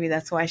know if maybe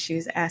that's why she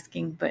was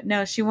asking. But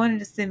no, she wanted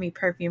to send me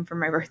perfume for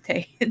my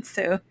birthday, and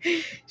so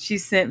she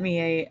sent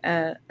me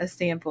a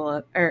sample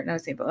of, or no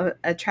sample,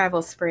 a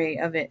travel spray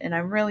of it, and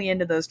I'm really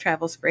into those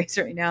travel sprays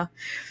right now.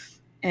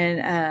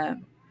 And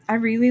I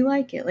really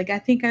like it. Like, I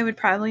think I would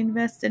probably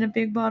invest in a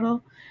big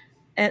bottle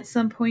at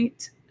some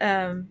point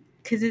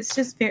because it's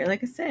just very,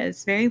 like I said,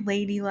 it's very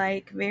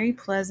ladylike, very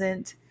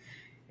pleasant.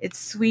 It's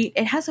sweet.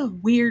 It has a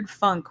weird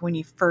funk when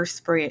you first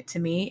spray it to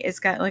me. It's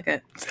got like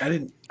a... I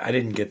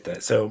didn't get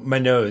that. So my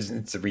nose,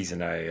 it's the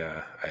reason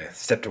I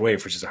stepped away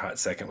for just a hot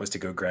second, was to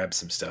go grab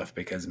some stuff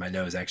because my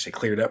nose actually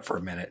cleared up for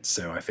a minute.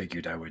 So I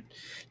figured I would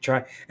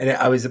try. And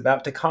I was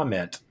about to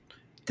comment,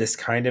 this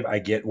kind of, I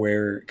get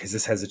where, because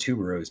this has a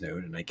tuberose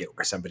note, and I get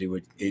where somebody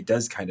would, it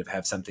does kind of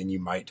have something you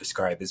might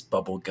describe as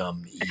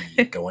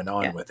bubblegum-y going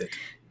on Yeah. with it.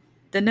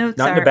 The notes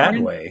Not are in a bad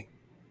way.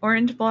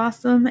 orange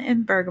blossom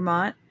and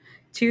bergamot,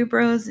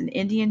 tuberose and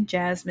Indian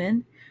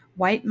jasmine,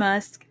 white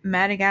musk,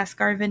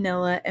 Madagascar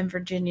vanilla, and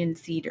Virginian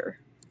cedar.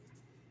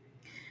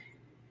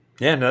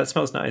 Yeah, no, that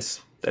smells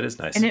nice. That is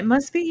nice. And it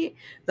must be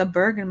the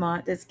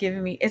bergamot that's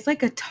giving me, it's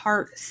like a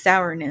tart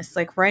sourness,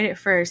 like right at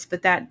first,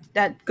 but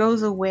that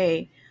goes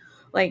away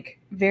like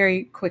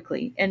very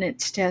quickly. And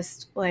it's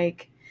just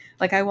like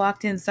I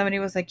walked in, somebody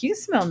was like, you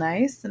smell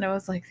nice. And I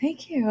was like,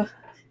 thank you.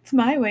 It's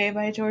My Way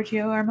by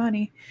Giorgio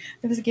Armani.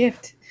 It was a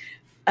gift.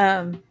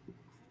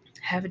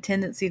 Have a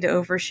tendency to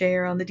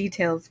overshare on the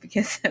details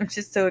because I'm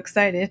just so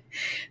excited.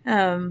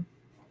 But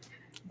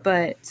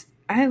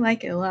I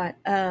like it a lot.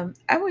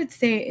 I would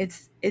say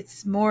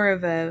it's more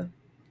of a,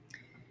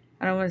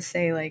 I don't want to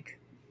say like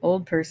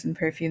old person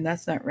perfume.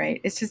 That's not right.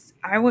 It's just,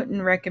 I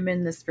wouldn't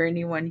recommend this for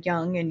anyone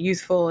young and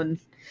youthful and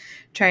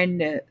trying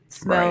to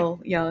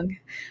smell young.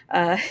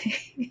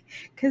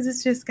 Cause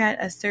it's just got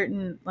a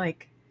certain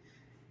like,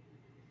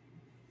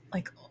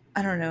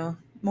 I don't know,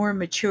 more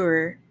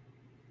mature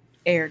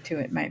air to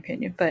it, in my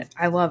opinion, but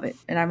I love it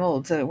and I'm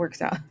old, so it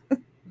works out.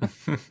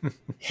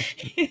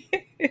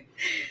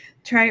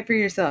 Try it for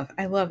yourself.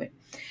 I love it.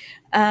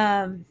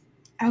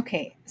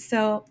 Okay,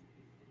 so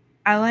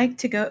I like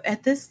to go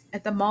at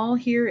the mall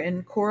here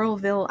in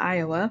Coralville,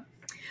 Iowa.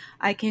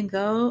 I can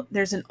go.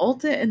 There's an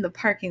Ulta in the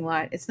parking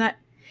lot.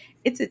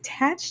 It's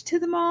attached to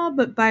the mall,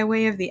 but by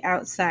way of the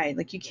outside.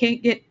 Like you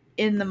can't get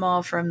in the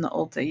mall from the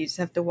Ulta. You just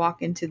have to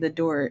walk into the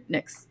door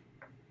next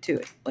to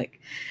it. Like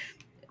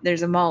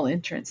there's a mall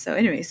entrance. So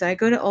anyway, so I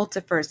go to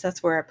Ulta first.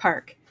 That's where I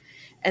park.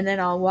 And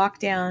then I'll walk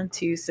down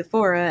to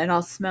Sephora and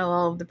I'll smell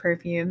all of the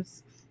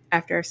perfumes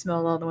after I've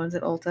smelled all the ones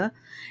at Ulta.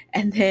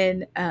 And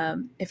then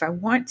if I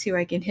want to,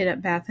 I can hit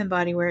up Bath and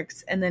Body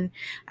Works. And then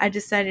I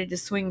decided to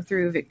swing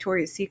through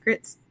Victoria's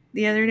Secrets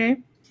the other day.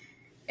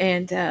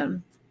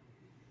 And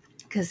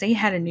because they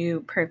had a new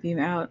perfume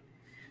out.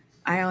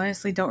 I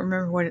honestly don't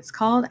remember what it's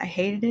called. I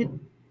hated it.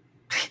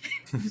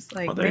 It was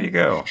like, well, there you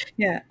go.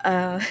 Yeah.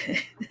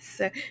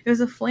 So it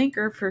was a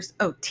flanker for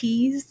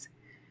Tease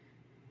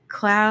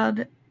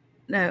Cloud.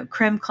 No,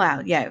 Creme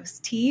Cloud. Yeah, it was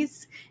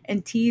Tease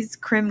and Tease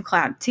Creme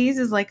Cloud. Tease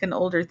is like an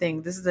older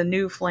thing. This is a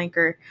new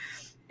flanker.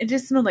 It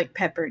just smelled like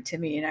pepper to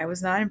me, and I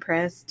was not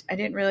impressed. I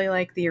didn't really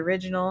like the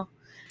original.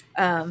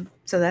 So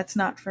that's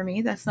not for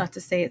me. That's not to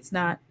say it's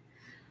not.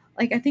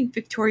 Like, I think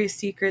Victoria's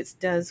Secrets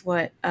does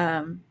what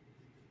Bath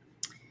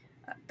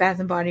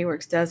and Body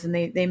Works does, and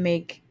they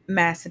make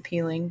mass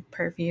appealing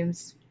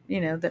perfumes,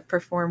 that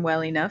perform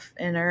well enough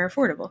and are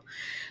affordable.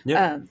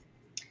 Yeah.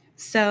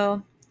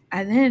 So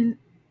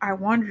I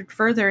wandered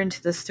further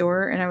into the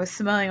store and I was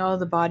smelling all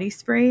the body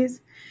sprays,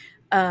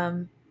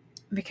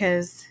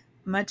 because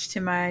much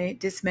to my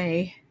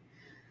dismay,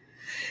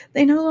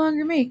 they no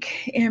longer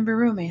make Amber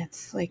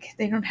Romance. Like,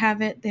 they don't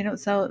have it. They don't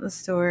sell it in the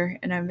store.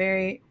 And I'm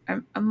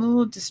a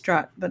little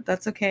distraught, but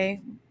that's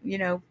okay.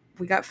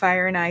 We got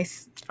Fire and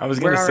Ice. I was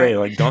going to say,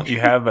 like, don't you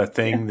have a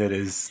thing that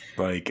is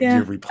like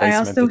your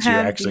replacement that you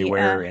actually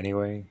wear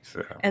anyway?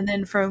 So. And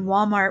then from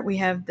Walmart,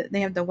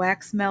 they have the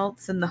wax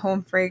melts and the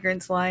home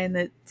fragrance line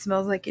that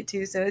smells like it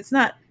too. So it's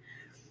not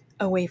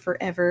away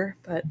forever,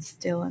 but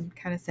still I'm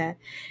kind of sad.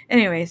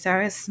 Anyway, so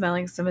I was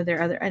smelling some of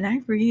their and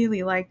I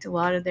really liked a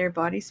lot of their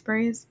body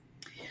sprays,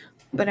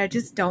 but I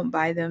just don't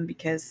buy them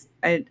because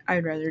I'd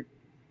rather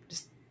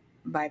just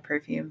buy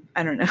perfume.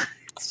 I don't know.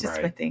 It's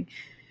just my thing.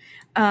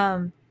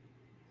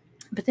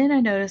 But then I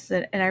noticed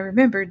that, and I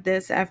remembered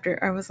this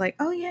after I was like,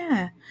 oh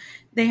yeah,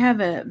 they have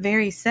a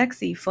very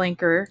sexy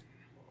flanker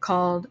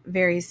called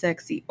Very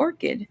Sexy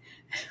Orchid.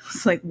 I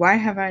was like, why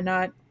have I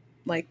not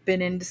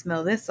been in to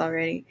smell this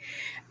already?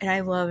 And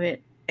I love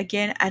it.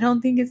 Again, I don't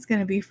think it's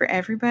going to be for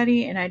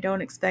everybody, and I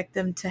don't expect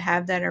them to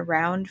have that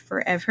around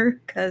forever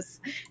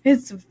because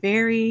it's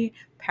very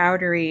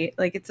powdery.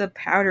 Like, it's a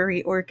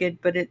powdery orchid,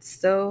 but it's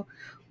so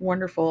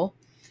wonderful.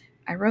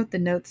 I wrote the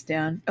notes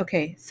down.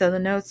 Okay, so the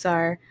notes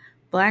are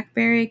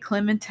blackberry,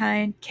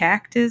 clementine,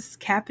 cactus,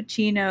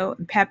 cappuccino,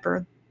 and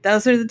pepper.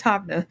 Those are the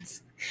top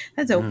notes.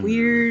 That's a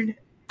weird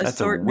assortment.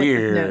 That's a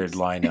weird of notes.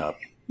 lineup.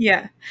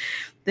 Yeah.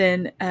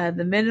 Then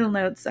the middle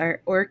notes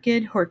are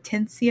orchid,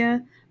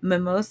 hortensia,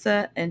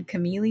 mimosa, and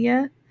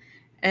camellia.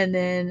 And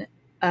then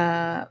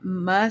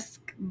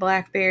musk,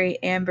 blackberry,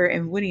 amber,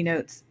 and woody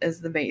notes as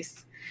the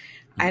base.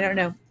 I don't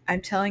know. I'm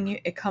telling you,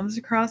 it comes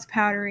across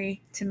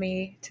powdery to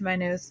me, to my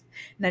nose.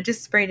 And I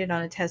just sprayed it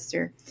on a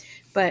tester.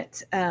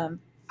 But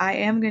I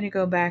am going to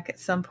go back at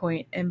some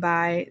point and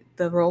buy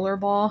the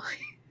rollerball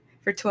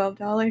for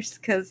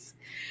 $12 because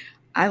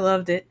I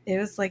loved it. It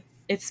was like,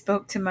 it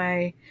spoke to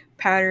my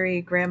powdery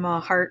grandma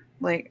heart.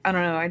 Like, I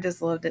don't know. I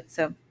just loved it.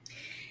 So,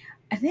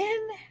 and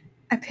then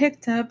I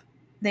picked up,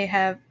 they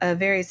have a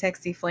very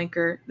sexy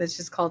flanker that's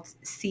just called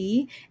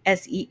C,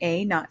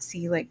 S-E-A, not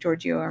C like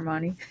Giorgio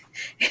Armani.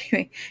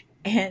 Anyway,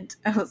 and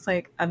I was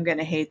like, I'm going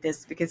to hate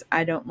this because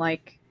I don't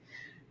like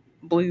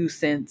blue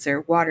scents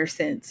or water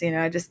scents.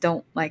 I just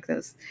don't like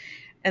those.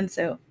 And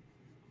so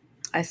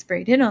I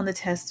sprayed it on the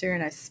tester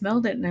and I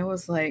smelled it and I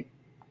was like,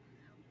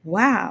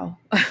 wow.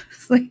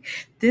 It's like,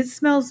 this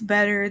smells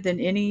better than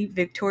any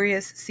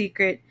Victoria's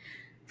Secret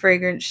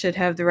fragrance should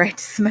have the right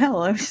to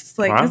smell. I was just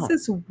like, wow. This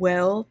is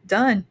well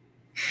done.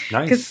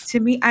 Nice. Because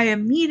to me, I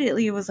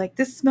immediately was like,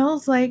 this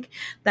smells like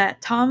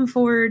that Tom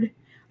Ford.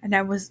 And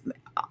I was,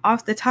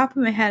 off the top of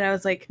my head, I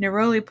was like,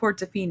 Neroli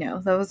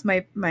Portofino. That was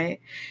my,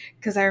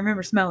 because I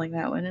remember smelling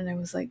that one. And I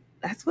was like,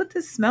 that's what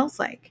this smells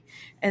like.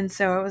 And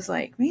so I was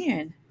like,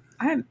 man,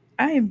 I'm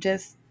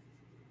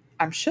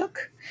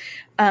shook.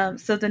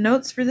 So the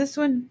notes for this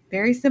one,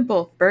 very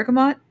simple.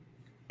 Bergamot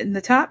in the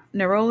top,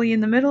 neroli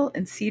in the middle,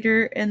 and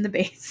cedar in the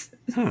base.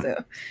 So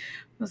I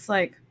was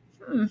like,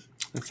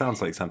 It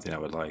sounds like something I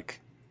would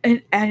like.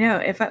 And I know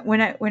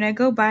when I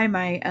go buy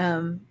my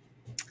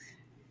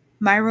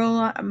my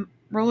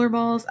roller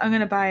balls, I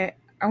want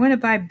to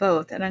buy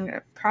both, and I'm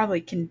gonna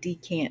probably can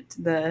decant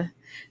the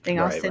thing.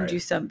 I'll send you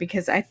some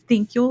because I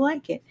think you'll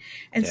like it.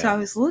 And so I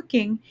was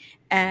looking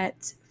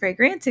at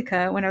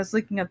Fragrantica when I was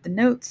looking up the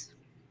notes,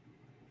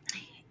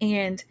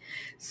 and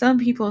some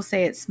people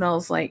say it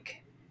smells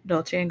like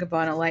Dolce &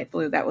 Gabbana Light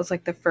Blue. That was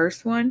like the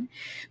first one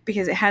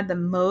because it had the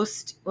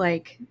most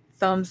like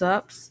thumbs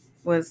ups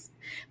was,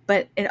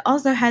 but it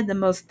also had the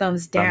most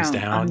thumbs Thumbs down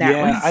on down. that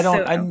Yeah, one.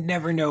 So I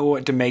never know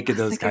what to make I of was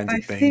those like, if kinds I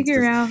of things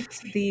figure because out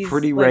these,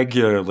 pretty like,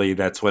 regularly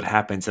that's what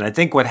happens. And I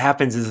think what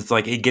happens is it's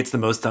like it gets the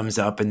most thumbs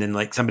up, and then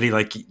like somebody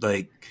like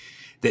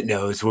that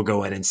knows will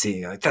go in and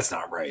see like that's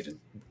not right, and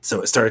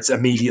so it starts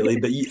immediately.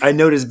 But I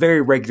notice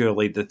very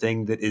regularly the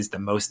thing that is the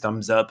most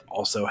thumbs up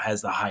also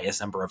has the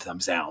highest number of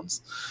thumbs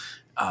downs,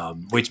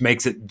 which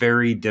makes it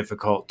very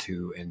difficult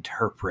to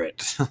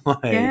interpret.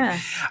 Like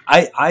yeah,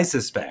 I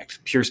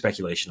suspect, pure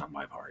speculation on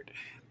my part,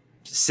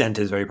 scent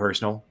is very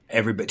personal.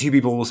 Two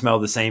people will smell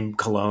the same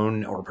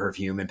cologne or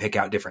perfume and pick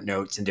out different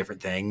notes and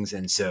different things,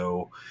 and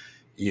so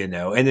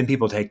and then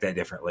people take that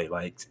differently.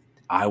 Like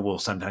I will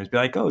sometimes be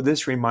like, "Oh,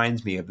 this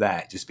reminds me of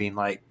that," just being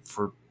like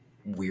for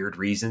weird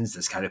reasons.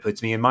 This kind of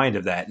puts me in mind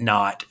of that,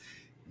 not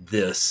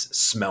this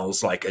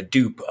smells like a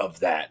dupe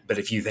of that. But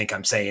if you think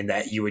I'm saying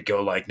that, you would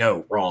go like,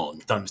 "No, wrong,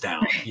 thumbs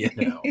down."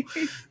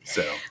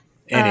 So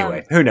um,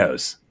 anyway, who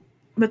knows?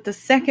 but the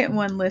second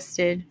one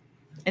listed,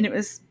 and it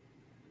was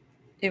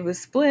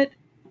split.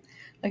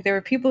 Like there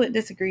were people that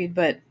disagreed,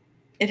 but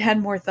it had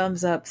more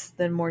thumbs ups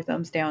than more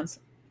thumbs downs.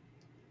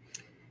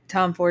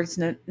 Tom Ford's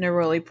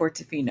Neroli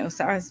Portofino.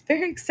 So I was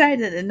very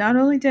excited, and not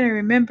only did I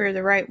remember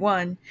the right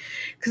one,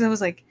 because I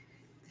was like,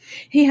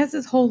 he has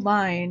this whole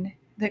line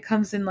that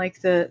comes in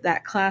like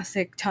that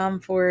classic Tom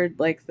Ford,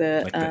 like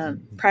the Like the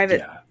private,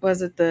 yeah,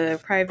 was it the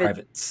private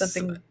private.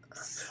 something,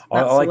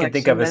 not All I can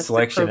think selection, of is that's the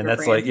selection, and Kroger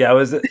that's like, brand. yeah,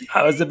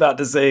 I was about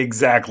to say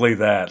exactly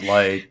that. It's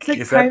Like, like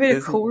is that private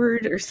isn't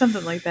accord or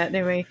something like that.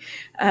 Anyway,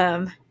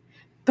 um,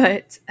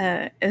 but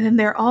and then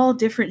they're all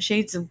different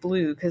shades of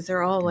blue because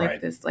they're all like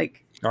right? this,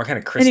 like, All kind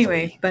of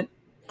anyway. crystally. But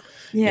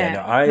Yeah, no,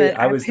 yeah, but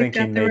I I was picked thinking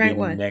out the maybe right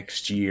one.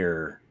 next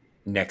year,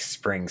 next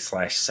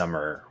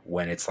spring/summer,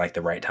 when it's like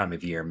the right time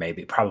of year.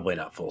 Maybe probably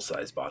not full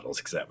size bottles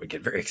because that would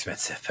get very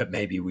expensive. But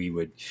maybe we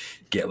would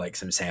get like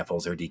some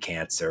samples or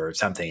decants or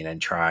something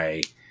and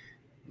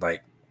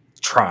like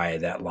try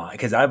that line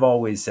because I've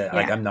always said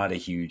like Yeah, I'm not a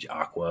huge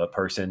aqua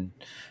person,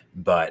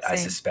 but I same.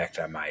 suspect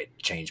I might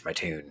change my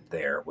tune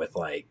there with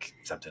like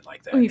something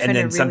like Oh, that, you and find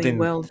a then really something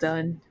well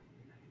done.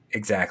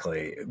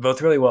 exactly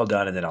both really well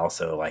done, and then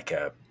also like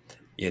a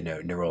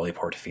Neroli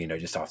Portofino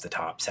just off the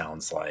top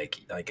sounds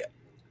like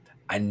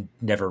I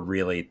never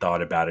really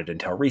thought about it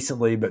until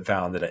recently, but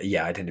found that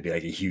yeah, I tend to be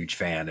like a huge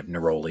fan of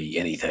Neroli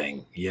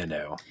anything.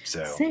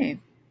 So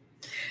Same.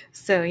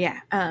 So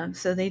yeah,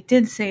 so they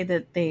did say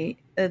that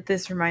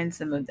this reminds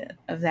them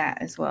of that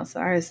as well. So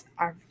I was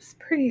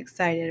pretty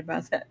excited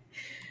about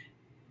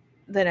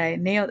that I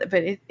nailed it.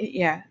 But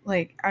yeah,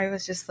 like I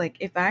was just like,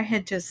 if I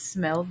had just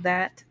smelled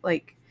that,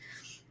 like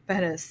if I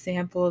had a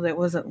sample that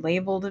wasn't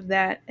labeled of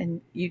that,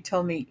 and you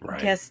told me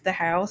right, guess the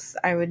house,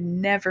 I would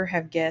never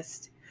have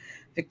guessed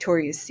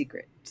Victoria's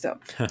Secret. So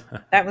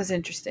that was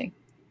interesting.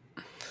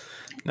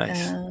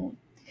 nice. Uh,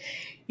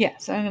 yeah,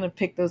 so I'm gonna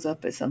pick those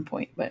up at some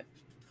point, but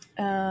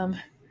um,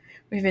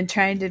 we've been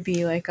trying to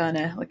be like on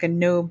a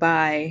no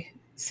buy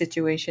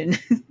situation.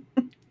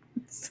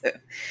 So,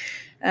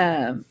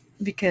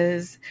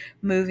 because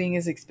moving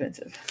is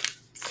expensive.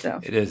 So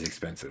It is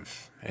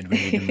expensive, and we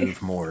need to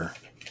move more.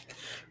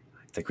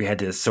 It's like we had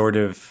to sort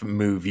of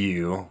move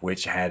you,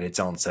 which had its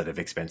own set of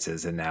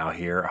expenses, and now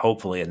here,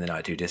 hopefully in the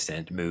not too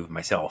distant, move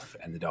myself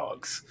and the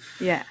dogs.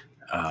 yeah.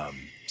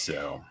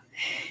 So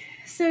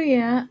So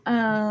yeah.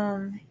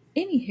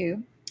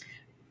 Anywho,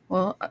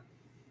 well,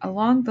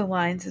 along the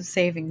lines of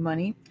saving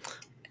money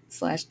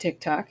slash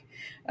TikTok,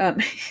 um,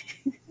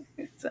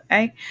 so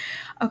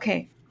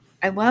okay.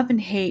 I love and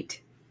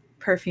hate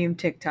perfume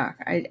TikTok.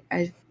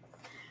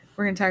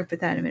 We're gonna talk about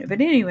that in a minute.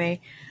 But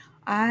anyway,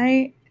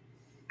 I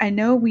I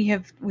know we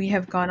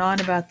have gone on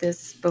about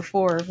this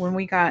before when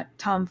we got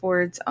Tom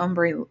Ford's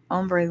ombre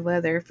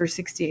leather for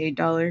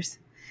 $68.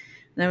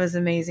 That was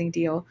an amazing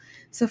deal.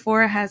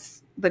 Sephora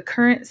has the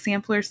current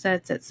sampler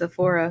sets at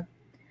Sephora.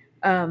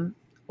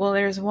 Well,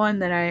 there's one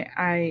that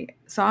I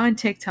saw on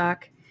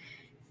TikTok,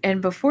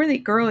 and before the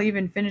girl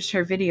even finished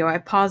her video, I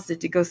paused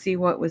it to go see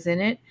what was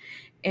in it.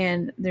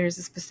 And there's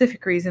a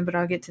specific reason, but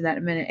I'll get to that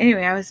in a minute.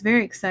 Anyway, I was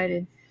very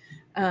excited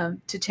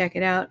to check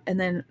it out. And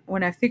then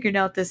when I figured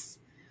out this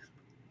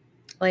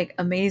like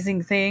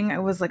amazing thing, I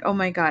was like, oh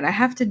my God, I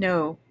have to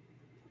know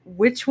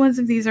which ones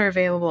of these are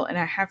available, and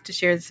I have to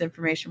share this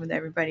information with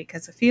everybody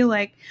because I feel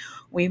like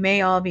we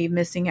may all be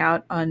missing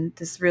out on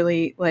this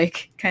really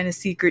like kind of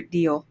secret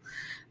deal.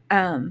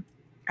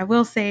 I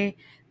will say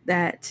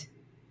that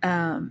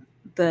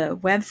the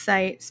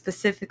website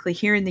specifically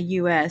here in the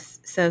US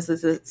says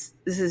this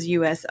is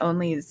US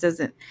only. It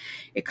doesn't,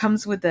 it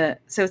comes with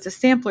so it's a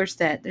sampler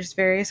set. There's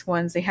various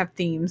ones. They have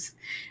themes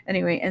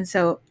anyway. And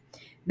so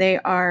they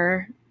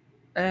are,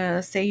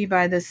 say you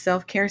buy this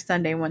self-care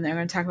Sunday one that I'm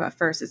going to talk about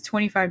first, it's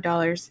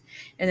 $25.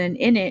 And then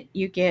in it,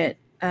 you get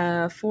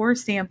 4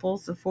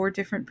 samples of 4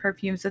 different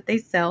perfumes that they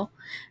sell.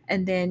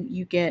 And then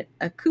you get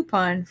a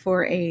coupon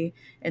for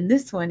and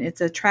this one,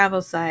 it's a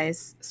travel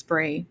size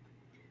spray.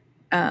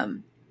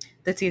 Um,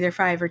 that's either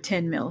 5 or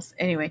 10 mils.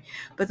 Anyway,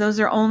 but those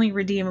are only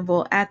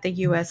redeemable at the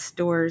US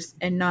stores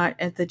and not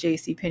at the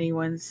JCPenney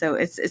ones. So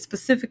it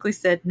specifically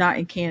said not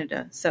in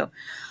Canada. So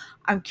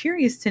I'm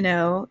curious to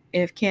know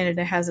if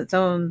Canada has its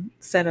own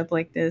setup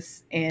like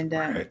this. And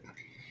Right.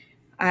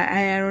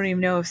 I don't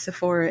even know if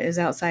Sephora is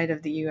outside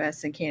of the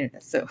US and Canada.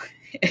 So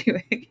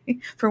anyway,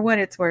 for what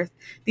it's worth,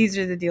 these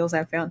are the deals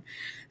I found.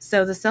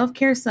 So the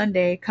Self-Care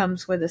Sundae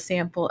comes with a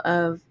sample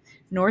of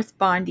North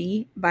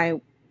Bondi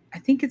by, I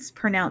think it's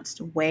pronounced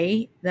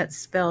Way. That's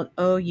spelled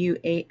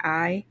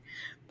Ouai,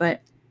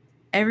 but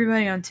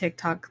everybody on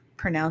TikTok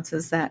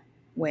pronounces that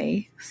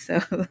Way. So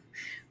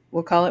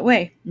we'll call it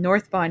Way.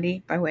 North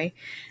Bondi by Way.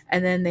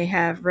 And then they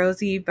have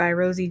Rosie by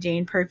Rosie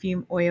Jane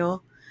perfume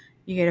oil.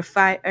 You get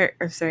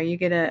you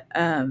get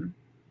a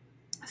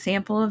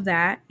sample of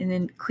that, and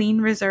then Clean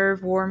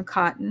Reserve warm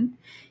cotton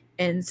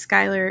and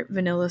Skylar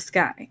Vanilla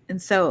Sky. And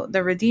so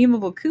the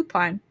redeemable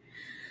coupon,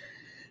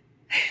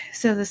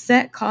 so the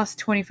set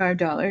costs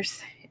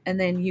 $25, and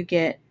then you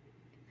get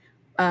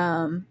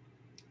the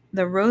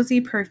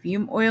Rosie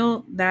perfume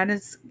oil.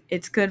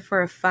 It's good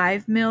for a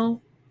 5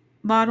 ml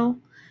bottle.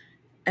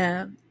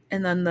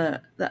 And then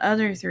the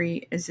other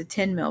 3 is a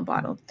 10 ml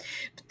bottle.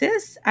 But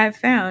this I've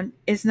found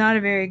is not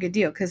a very good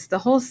deal because the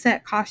whole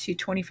set costs you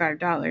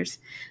 $25.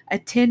 A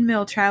 10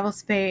 ml travel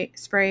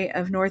spray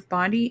of North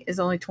Bondi is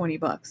only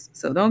 $20.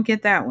 So don't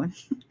get that one.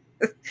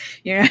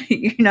 you're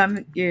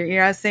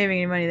not saving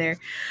any money there.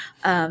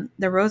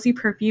 The Rosie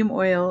perfume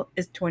oil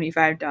is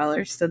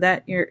 $25, so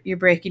that you're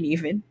breaking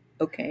even.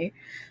 Okay.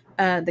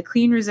 The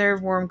Clean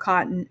Reserve warm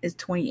cotton is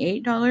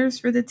 $28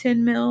 for the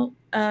 10 ml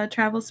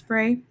travel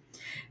spray.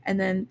 And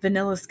then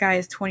Vanilla Sky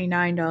is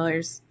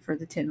 $29 for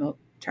the 10 ml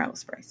travel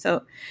spray.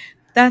 So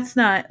that's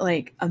not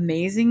like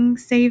amazing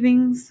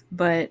savings,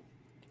 but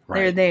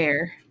they're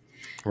there.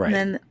 Right.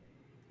 And then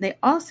they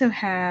also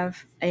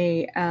have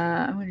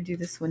I'm going to do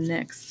this one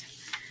next.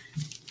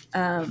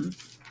 I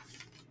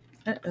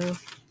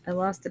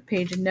lost a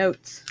page of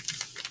notes.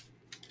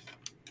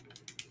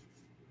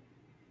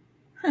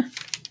 Huh.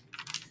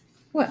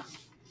 Well,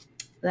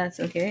 that's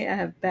okay. I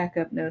have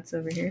backup notes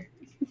over here.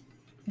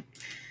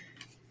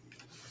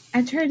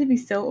 I tried to be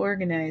so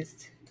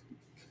organized.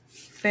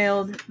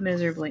 Failed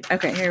miserably.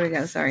 Okay, here we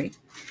go. Sorry.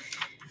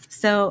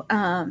 So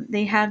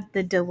they have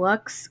the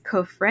deluxe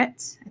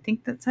coffret. I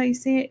think that's how you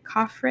say it.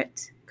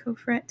 Coffret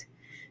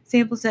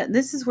sample set.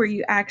 This is where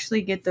you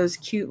actually get those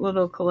cute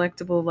little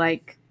collectible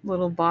like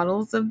little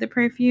bottles of the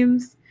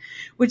perfumes,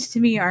 which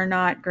to me are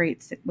not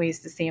great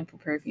ways to sample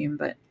perfume,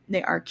 but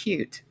they are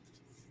cute.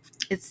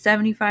 It's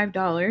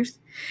 $75,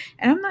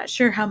 and I'm not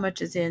sure how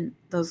much is in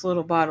those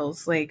little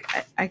bottles. Like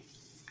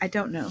I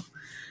don't know,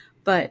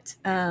 but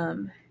I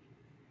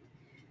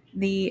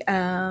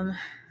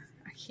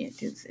can't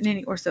do this in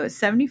any or so it's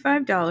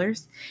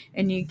 $75,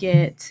 and you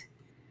get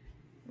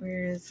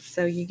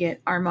you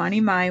get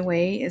Armani My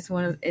Way is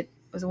one of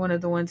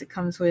the ones it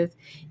comes with.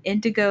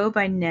 Indigo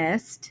by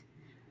Nest,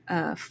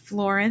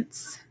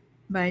 Florence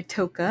by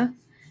Toka,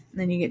 and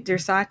then you get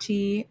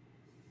Versace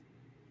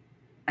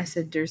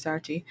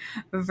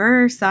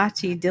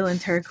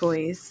Dylan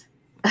Turquoise,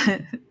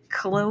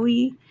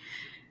 Chloe,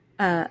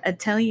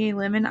 Atelier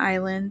Lemon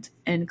Island,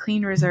 and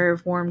Clean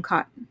Reserve warm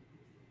cotton.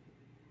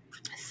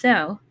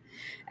 So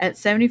at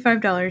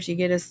 $75, you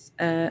get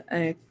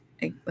a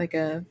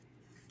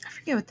I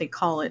forget what they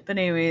call it, but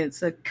anyway,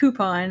 it's a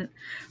coupon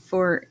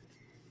for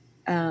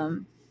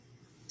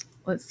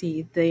let's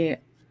see,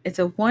 it's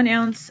a 1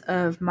 ounce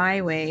of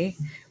My Way,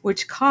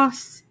 which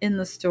costs in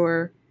the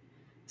store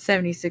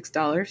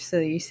 $76, so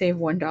you save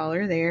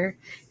 $1 there.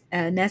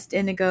 Nest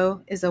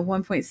Indigo is a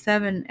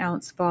 1.7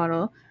 ounce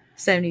bottle,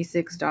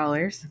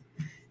 $76.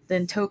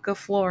 Then Toka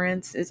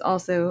Florence is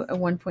also a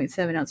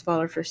 1.7 ounce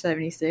bottle for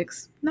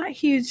 $76. Not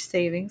huge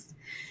savings.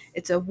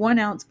 It's a 1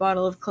 ounce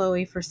bottle of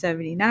Chloe for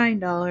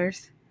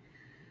 $79.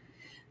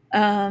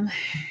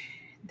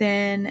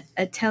 Then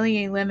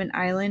Atelier Lemon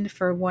Island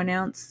for 1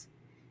 ounce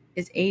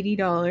is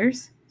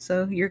 $80.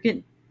 So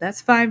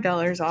that's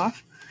 $5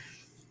 off.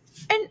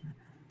 And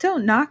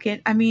don't knock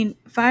it. I mean,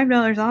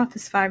 $5 off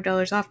is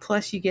 $5 off,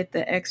 plus you get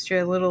the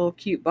extra little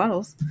cute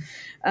bottles.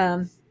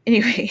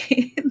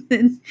 Anyway,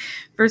 then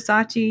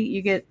Versace,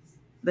 you get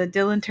the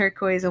Dylan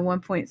Turquoise, a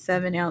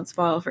 1.7 ounce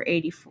bottle for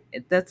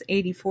that's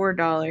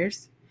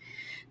 $84.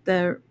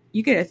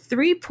 You get a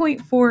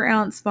 3.4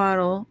 ounce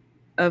bottle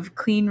of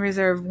Clean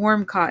Reserve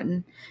warm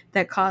cotton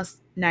that costs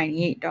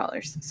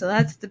 $98. So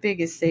that's the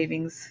biggest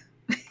savings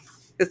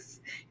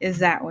is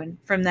that one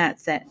from that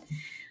set.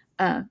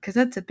 Because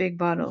that's a big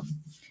bottle.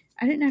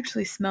 I didn't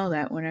actually smell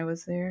that when I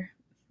was there.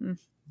 I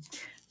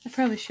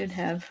probably should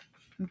have.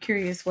 I'm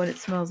curious what it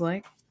smells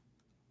like.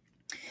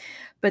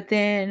 But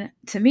then,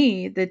 to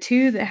me, the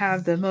two that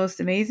have the most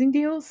amazing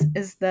deals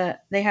is they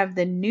have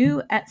the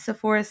new at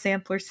Sephora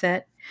sampler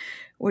set,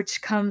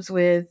 which comes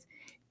with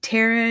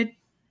Terra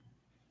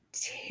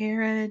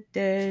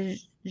de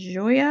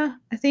Joya,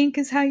 I think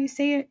is how you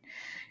say it.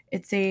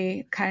 It's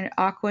a kind of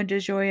Aqua de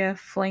Joya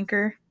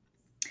flanker.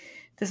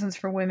 This one's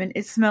for women.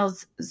 It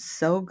smells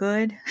so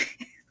good.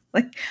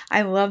 Like,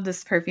 I love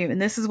this perfume,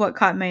 and this is what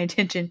caught my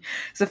attention.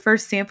 So the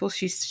first sample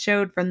she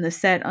showed from the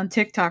set on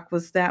TikTok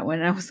was that one,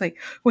 and I was like,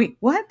 "Wait,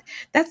 what?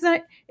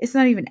 It's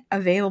not even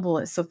available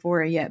at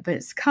Sephora yet, but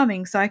it's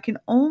coming." So I can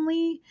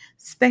only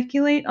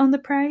speculate on the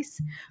price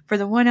for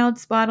the 1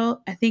 ounce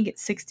bottle. I think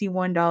it's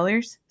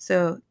 $61.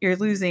 So you're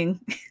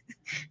losing,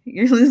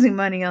 you're losing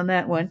money on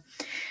that one.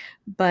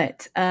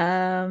 But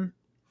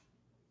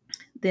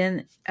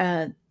then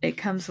it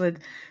comes with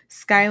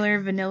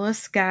Skylar Vanilla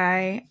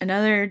Sky,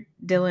 another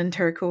Dylan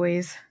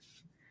Turquoise.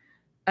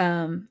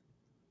 Then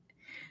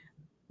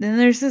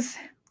there's this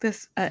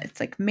it's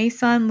like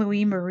Maison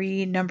Louis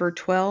Marie number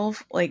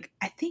 12. Like,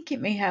 I think it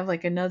may have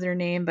like another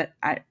name, but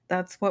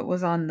that's what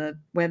was on the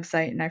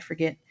website, and I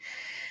forget.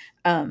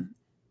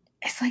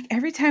 It's like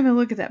every time I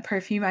look at that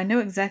perfume, I know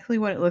exactly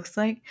what it looks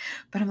like,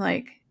 but I'm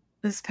like,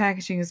 this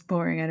packaging is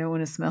boring. I don't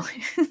want to smell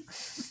it.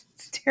 It's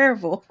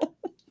terrible.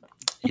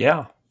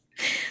 Yeah.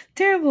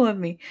 Terrible of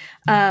me.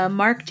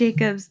 Marc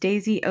Jacobs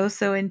Daisy Oh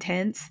So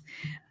Intense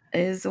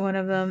is one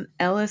of them.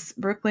 Ellis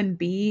Brooklyn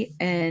B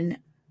and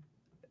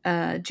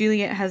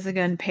Juliet Has a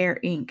Gun Pear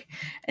Ink.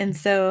 And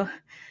so,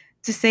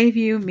 to save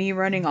you me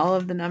running all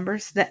of the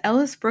numbers, the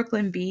Ellis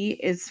Brooklyn B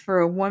is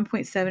for a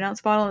 1.7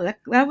 ounce bottle.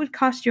 That would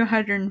cost you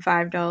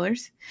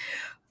 $105.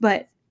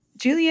 But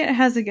Juliet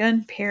Has a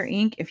Gun Pear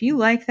Ink, if you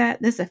like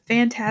that, this is a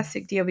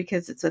fantastic deal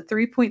because it's a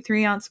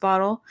 3.3 ounce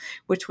bottle,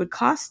 which would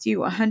cost you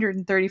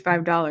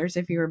 $135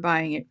 if you were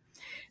buying it,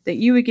 that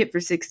you would get for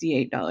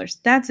 $68.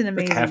 That's an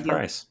amazing half deal.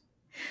 price.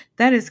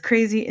 That is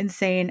crazy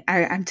insane.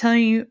 I'm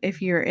telling you,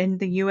 if you're in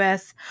the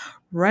US,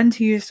 run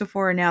to your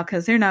Sephora now,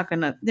 because they're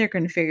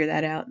gonna figure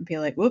that out and be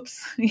like,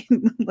 whoops,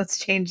 let's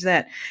change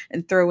that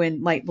and throw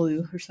in light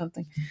blue or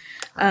something.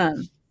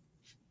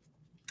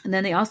 And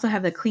then they also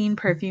have the clean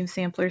perfume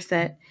sampler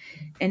set,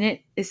 and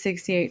it is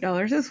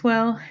 $68 as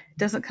well. It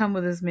doesn't come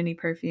with as many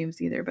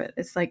perfumes either, but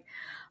it's like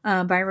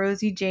by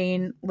Rosie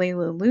Jane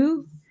Layla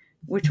Lou,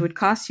 which would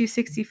cost you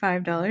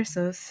 $65,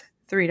 so it's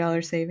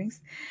 $3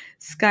 savings.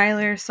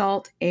 Skylar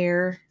Salt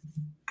Air.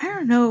 I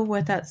don't know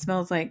what that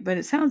smells like, but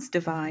it sounds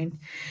divine.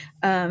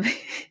 I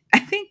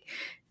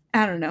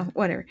don't know,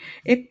 whatever.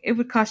 It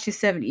would cost you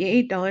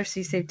 $78, so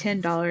you save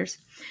 $10.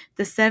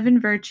 The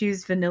Seven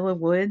Virtues Vanilla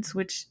Woods,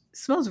 which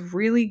smells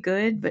really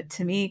good, but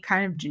to me,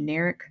 kind of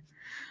generic.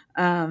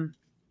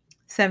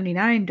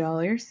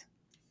 $79.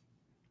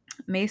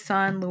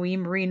 Maison Louis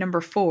Marie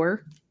number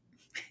 4,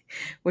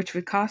 which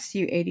would cost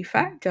you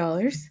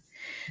 $85.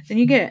 Then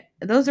you get,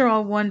 those are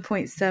all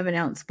 1.7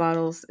 ounce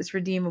bottles. It's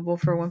redeemable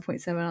for a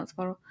 1.7 ounce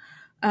bottle.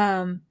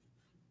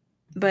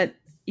 But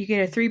you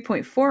get a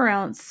 3.4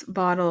 ounce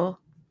bottle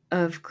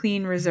of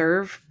Clean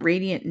Reserve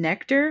Radiant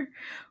Nectar,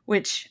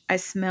 which I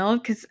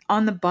smelled because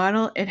on the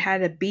bottle it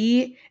had a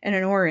bee and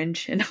an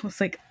orange, and I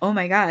was like, oh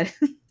my god,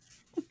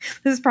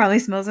 this probably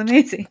smells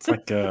amazing. It's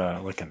like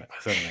not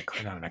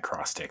an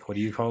acrostic. What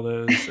do you call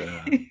those?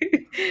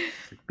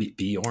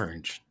 Bee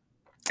orange.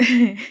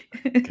 God.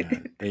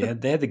 They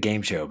had the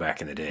game show back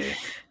in the day.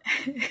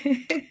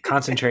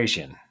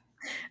 Concentration.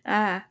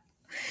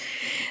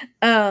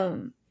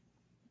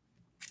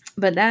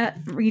 But that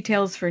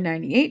retails for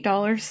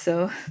 $98,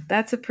 so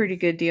that's a pretty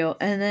good deal.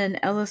 And then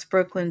Ellis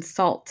Brooklyn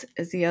Salt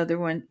is the other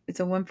one.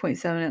 It's a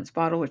 1.7 ounce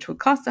bottle, which would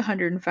cost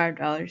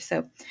 $105,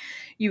 so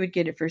you would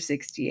get it for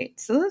 $68.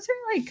 So those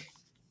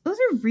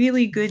are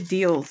really good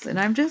deals, and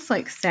I'm just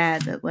like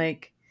sad that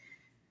like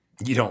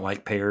you don't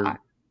like pair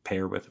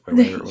with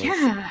whatever it was.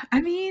 Yeah, I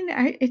mean,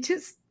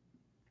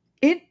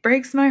 it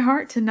breaks my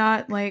heart to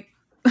not like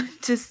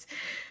just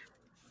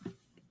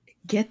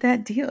get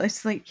that deal.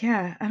 It's like,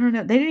 yeah, I don't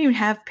know. They didn't even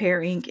have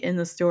pear ink in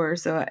the store,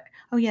 so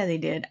oh yeah, they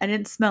did. I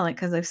didn't smell it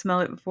because I've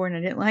smelled it before and I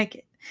didn't like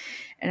it,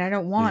 and I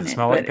don't want it.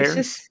 Smell but like pears?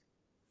 It's just,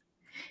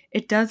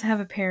 it does have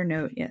a pear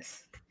note.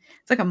 Yes,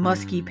 it's like a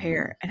musky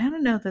pear, and I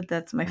don't know that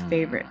that's my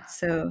favorite.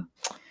 So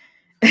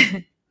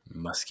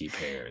musky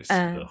pears.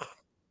 I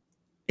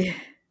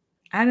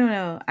don't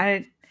know.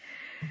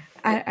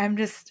 I'm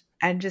just.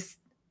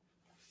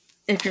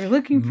 If you're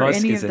looking for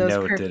any of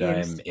those perfumes, musk is a note that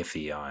I'm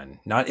iffy on.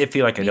 Not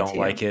iffy like I don't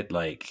like it.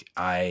 Like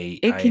I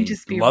can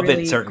just be love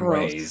really it certain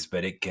gross. ways,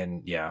 but it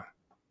can, yeah.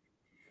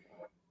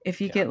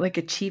 If you get like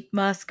a cheap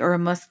musk or a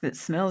musk that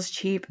smells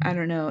cheap, I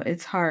don't know.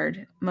 It's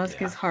hard.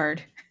 Musk is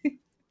hard.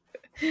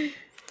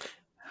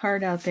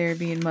 Hard out there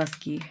being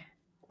musky.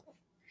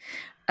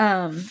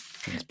 But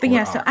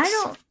yeah, so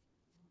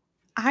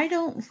I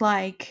don't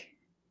like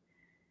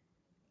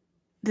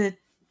the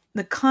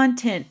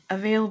content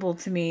available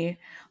to me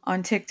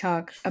on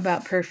TikTok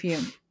about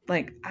perfume.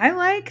 Like, I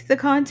like the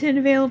content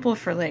available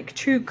for like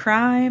true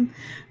crime,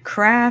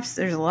 crafts.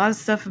 There's a lot of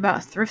stuff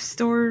about thrift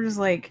stores.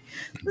 Like,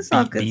 this is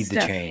all good need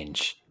stuff. The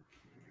change.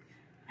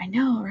 I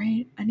know,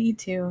 right? I need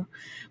to,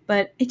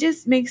 but it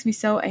just makes me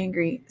so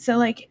angry. So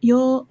like,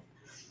 you'll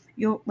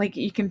like,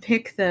 you can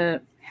pick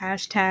the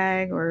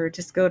hashtag or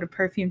just go to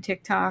perfume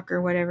TikTok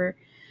or whatever,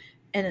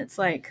 and it's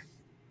like,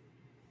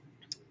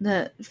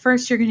 the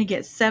first you're going to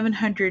get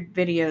 700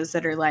 videos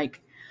that are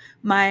like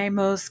my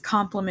most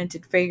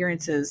complimented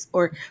fragrances,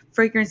 or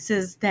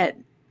fragrances that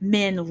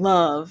men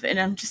love. And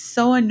I'm just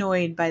so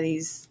annoyed by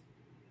these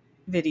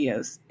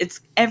videos.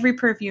 It's every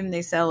perfume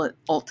they sell at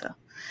Ulta.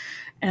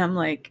 And I'm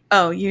like,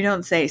 oh, you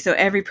don't say. So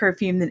every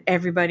perfume that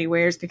everybody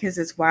wears because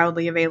it's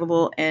wildly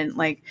available and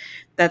like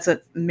that's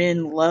what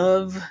men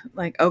love.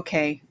 Like,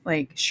 okay,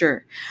 like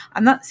sure.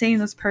 I'm not saying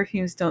those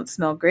perfumes don't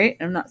smell great.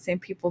 I'm not saying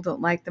people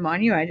don't like them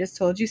on you. I just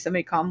told you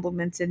somebody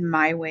complimented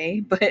my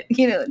way. But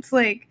it's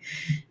like,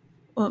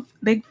 well,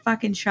 big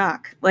fucking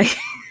shock. Like,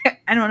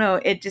 I don't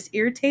know. It just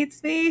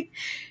irritates me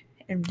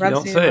and You rubs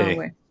don't me the wrong say.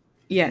 way.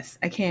 Yes,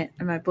 I can't.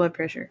 And my blood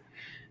pressure.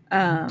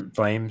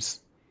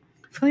 Flames.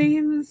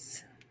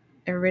 Flames.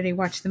 Everybody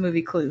watch the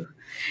movie Clue.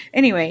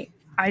 Anyway,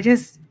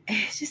 it's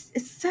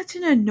such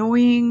an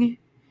annoying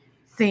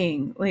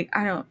thing. Like,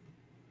 I don't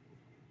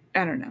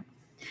know.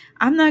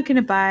 I'm not going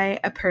to buy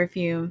a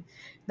perfume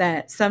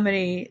that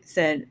somebody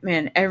said,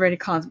 man, everybody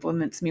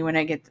compliments me when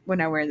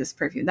I wear this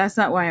perfume. That's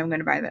not why I'm going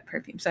to buy that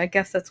perfume. So I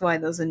guess that's why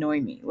those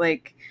annoy me.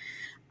 Like,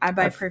 I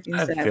buy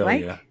perfumes I that I feel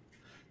like. you.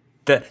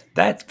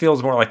 That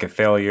feels more like a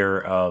failure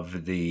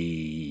of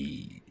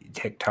the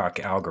TikTok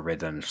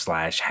algorithm /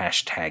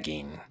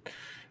 hashtagging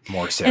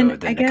more so And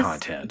than the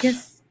content. I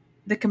guess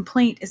the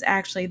complaint is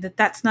actually that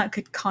that's not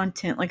good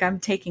content. Like, I'm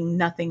taking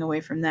nothing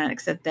away from that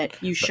except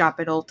that you shop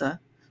at Ulta.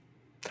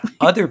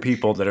 Other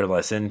people that are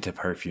less into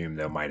perfume,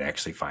 though, might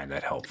actually find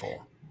that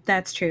helpful.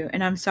 That's true,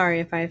 and I'm sorry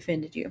if I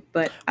offended you,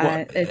 but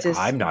Well, it just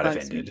I'm not bugs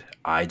offended. me.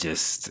 I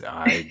just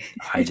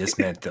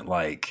meant that,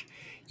 like,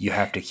 you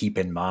have to keep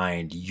in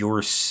mind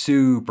you're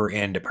super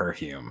into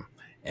perfume,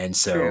 and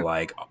so True.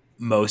 like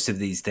most of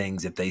these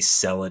things, if they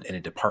sell it in a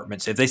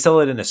department, so if they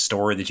sell it in a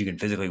store that you can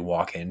physically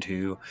walk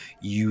into,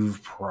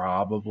 you've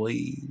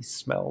probably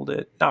smelled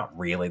it. Not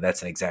really,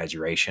 that's an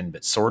exaggeration,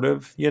 but sort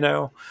of,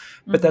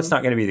 But that's Mm-hmm.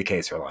 not going to be the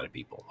case for a lot of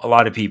people. A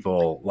lot of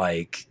people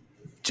like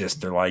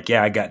just they're like,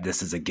 yeah, I got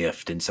this as a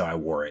gift, and so I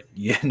wore it.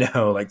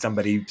 Like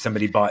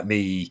somebody bought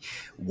me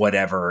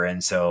whatever,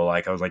 and so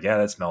like I was like, yeah,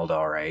 that smelled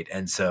all right,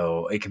 and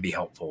so it can be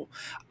helpful.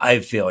 I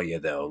feel you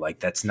though, like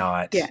that's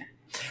not. Yeah,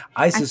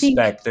 I I think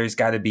suspect there's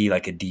got to be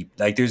like a deep,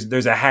 like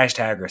there's a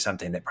hashtag or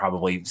something that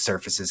probably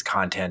surfaces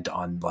content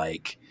on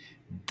like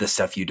the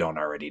stuff you don't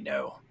already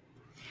know.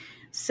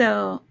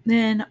 so.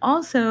 Then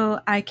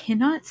also, I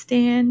cannot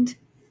stand.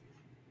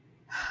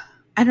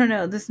 I don't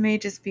know. This may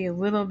just be a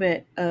little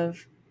bit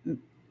of.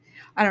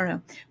 I don't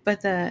know, but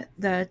the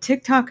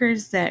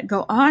TikTokers that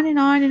go on and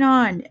on and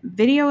on,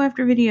 video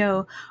after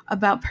video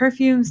about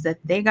perfumes that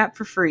they got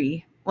for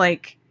free.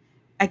 Like,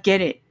 I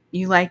get it.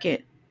 You like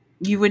it.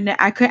 You wouldn't.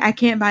 I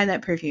can't buy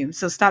that perfume.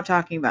 So stop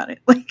talking about it.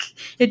 Like,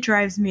 it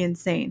drives me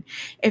insane.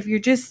 If you're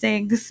just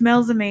saying this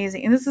smells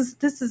amazing, and this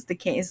is the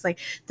case. Like,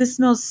 this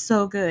smells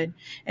so good,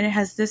 and it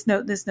has this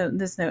note, this note,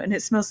 and this note, and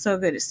it smells so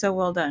good. It's so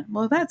well done.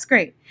 Well, that's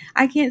great.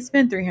 I can't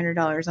spend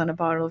 $300 on a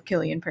bottle of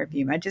Killian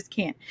perfume. I just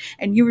can't.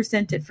 And you were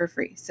sent it for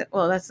free. So,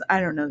 well, that's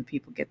I don't know that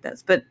people get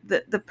this, but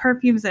the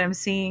perfumes that I'm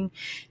seeing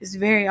is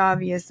very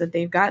obvious that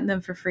they've gotten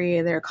them for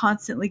free. They're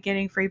constantly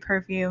getting free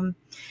perfume.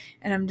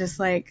 And I'm just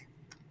like,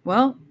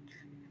 well,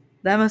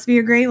 that must be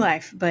a great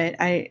life. But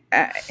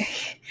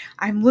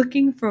I'm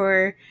looking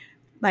for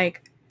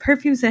like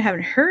perfumes that I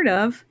haven't heard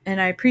of, and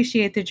I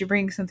appreciate that you're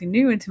bringing something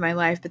new into my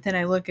life. But then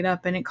I look it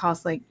up, and it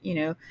costs like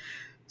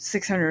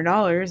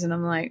 $600, and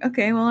I'm like,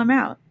 okay, well, I'm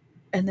out.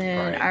 And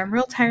then Right. I'm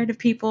real tired of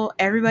people.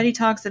 Everybody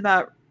talks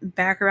about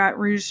Baccarat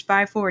Rouge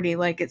 540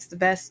 like it's the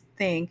best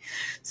thing.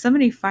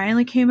 Somebody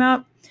finally came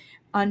out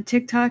on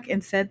TikTok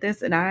and said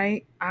this, and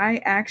I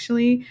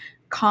actually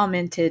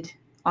commented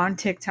on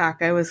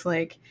TikTok. I was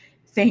like,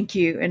 thank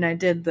you. And I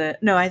did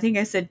I think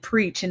I said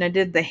preach, and I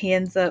did the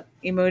hands up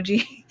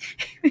emoji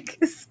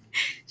because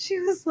she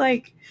was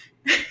like,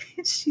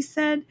 she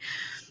said,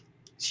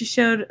 she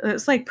showed, it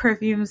was like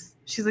perfumes.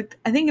 She's like,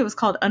 I think it was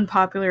called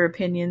Unpopular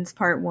Opinions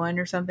Part 1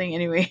 or something.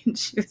 Anyway, and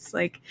she was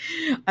like,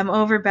 I'm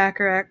over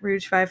Baccarat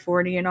Rouge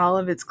 540 and all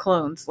of its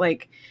clones.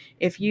 Like,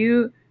 if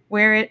you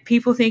wear it,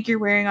 people think you're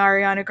wearing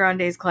Ariana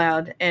Grande's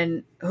Cloud,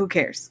 and who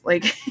cares?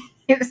 Like,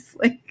 it's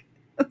like,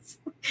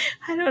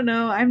 I don't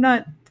know.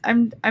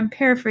 I'm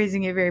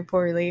paraphrasing it very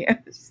poorly. I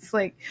was just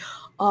like,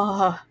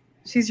 oh,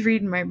 she's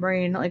reading my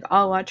brain. Like,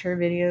 I'll watch her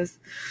videos.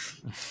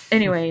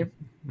 Anyway,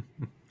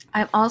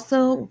 I'm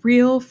also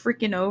real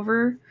freaking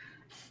over.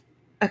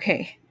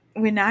 Okay,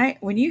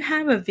 when you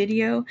have a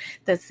video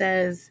that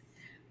says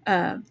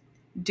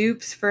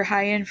dupes for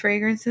high end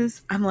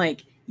fragrances, I'm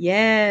like,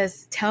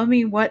 yes, tell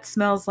me what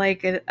smells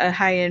like a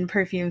high end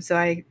perfume so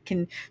I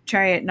can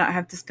try it, not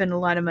have to spend a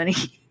lot of money.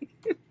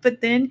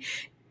 But then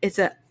it's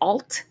a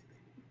alt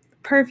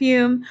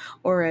perfume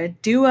or a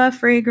Dua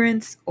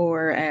fragrance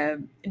or a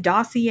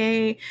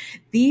Dossier.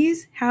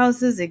 These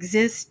houses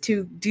exist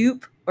to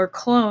dupe or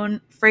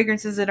clone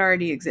fragrances that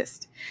already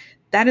exist.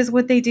 That is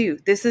what they do.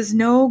 This is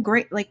no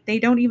great, like, they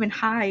don't even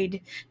hide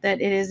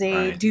that it is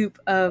a Right. dupe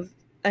of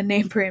a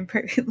name brand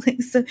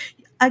perfume. So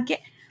again,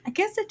 I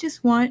guess I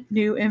just want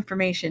new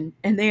information,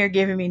 and they are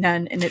giving me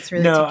none, and it's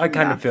really No, I ticking me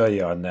kind of off. feel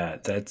you on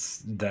that.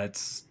 It's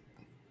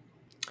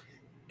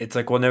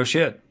like, well, no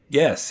shit.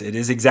 Yes, it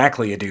is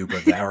exactly a dupe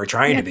of that, or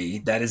trying to be.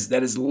 That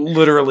is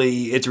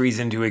literally its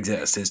reason to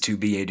exist, is to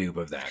be a dupe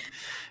of that.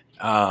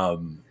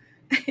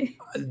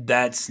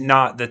 That's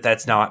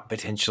not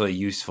potentially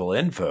useful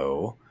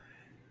info,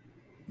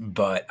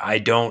 but I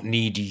don't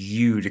need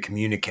you to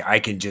communicate. I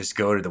can just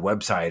go to the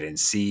website and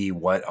see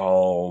what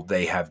all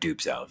they have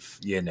dupes of.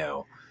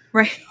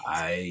 Right.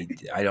 I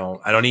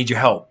don't need your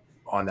help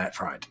on that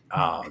front.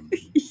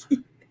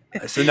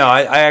 So no,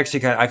 I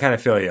actually kind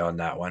of feel you on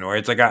that one, where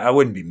it's like I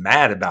wouldn't be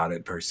mad about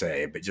it per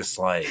se, but just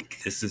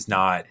like, this is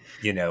not,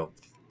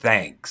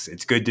 thanks.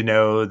 It's good to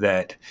know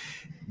that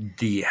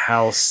the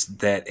house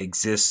that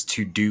exists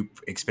to dupe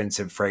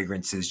expensive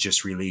fragrances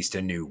just released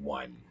a new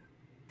one.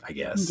 I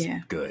guess.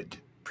 Yeah. Good.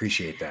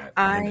 Appreciate that.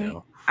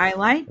 I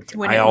liked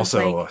when I it was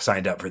also like,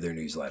 signed up for their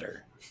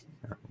newsletter.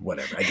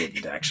 Whatever. I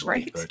didn't actually,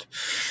 right. but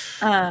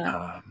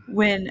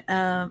When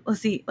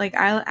let's see, like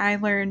I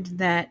learned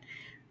that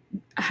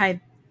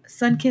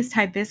Sunkissed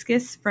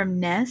Hibiscus from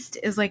Nest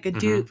is like a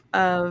dupe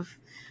of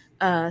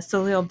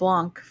Soleil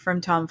Blanc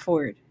from Tom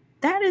Ford.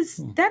 That is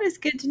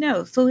good to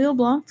know. Soleil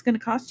Blanc's going to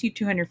cost you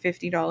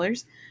 $250.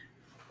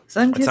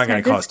 Sunkissed it's not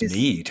going to cost Hibiscus,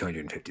 me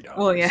 $250.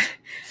 well, yeah,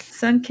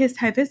 Sunkissed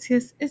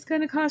Hibiscus is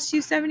going to cost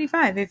you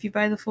 $75 if you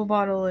buy the full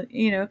bottle, and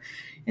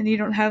you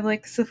don't have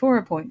like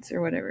Sephora points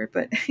or whatever.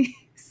 But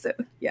so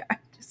yeah,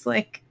 just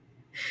like,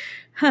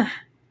 huh.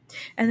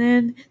 And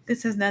then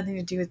this has nothing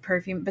to do with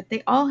perfume, but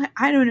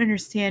I don't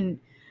understand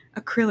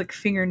acrylic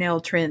fingernail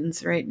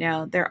trends right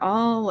now. They're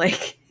all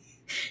like,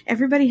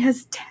 everybody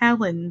has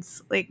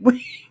talons. Like,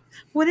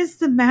 what is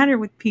the matter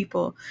with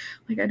people?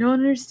 Like, I don't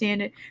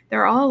understand it.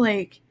 They're all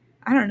like,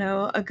 I don't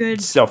know, a good,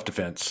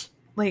 Self-defense.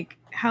 like,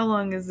 how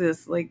long is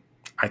this? Like,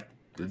 I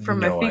from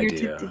no my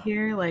fingertip idea. to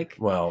here? Like,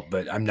 Well,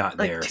 but I'm not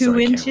like there, 2 so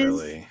I inches. can't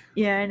really.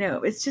 Yeah, I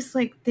know. It's just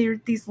like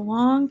they're these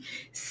long,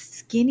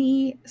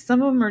 skinny.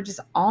 Some of them are just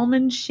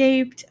almond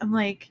shaped. I'm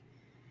like,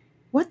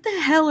 what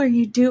the hell are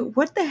you doing?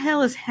 What the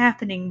hell is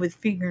happening with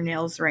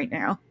fingernails right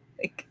now?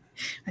 Like,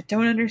 I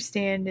don't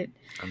understand it.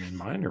 I mean,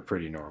 mine are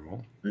pretty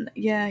normal.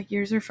 Yeah,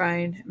 yours are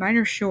fine. Mine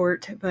are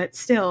short, but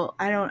still,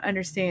 I don't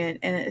understand.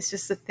 And it's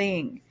just a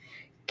thing.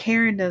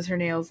 Karen does her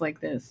nails like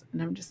this,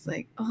 and I'm just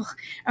like, oh.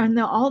 And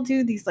they'll all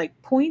do these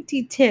like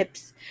pointy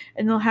tips,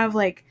 and they'll have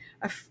like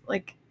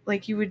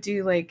like you would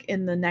do like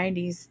in the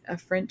 90s, a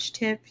French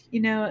tip,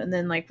 and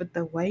then like with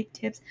the white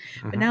tips.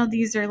 But now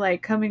these are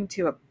like coming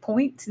to a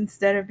point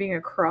instead of being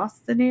across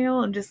the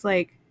nail. I'm just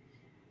like,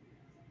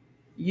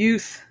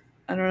 youth.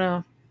 I don't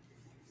know.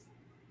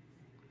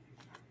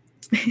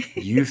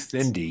 Youth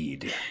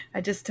indeed.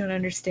 I just don't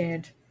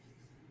understand.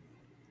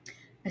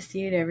 I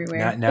see it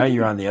everywhere. Now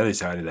you're on the other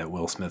side of that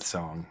Will Smith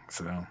song.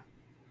 So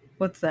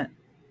what's that?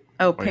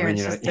 Oh,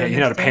 parents. You're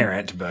not a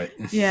parent, but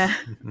yeah,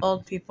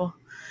 old people.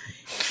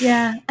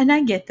 Yeah, and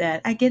I get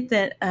that. I get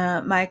that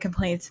my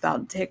complaints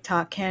about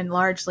TikTok can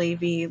largely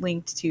be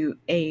linked to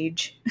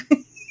age.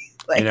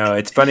 Like,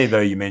 it's funny though,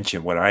 you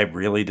mentioned what I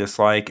really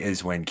dislike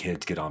is when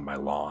kids get on my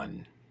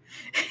lawn.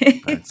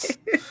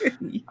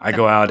 I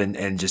go out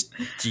and just,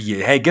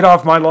 hey, get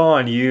off my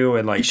lawn, you,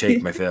 and like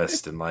shake my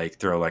fist and like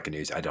throw like a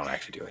news. I don't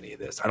actually do any of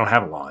this. I don't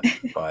have a lawn,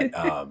 but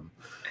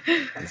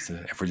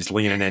if we're just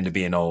leaning into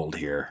being old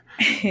here,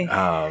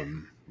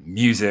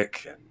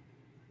 music.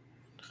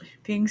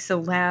 Being so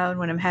loud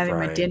when I'm having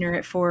my dinner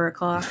at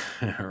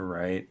 4:00.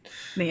 Right.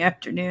 In the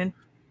afternoon.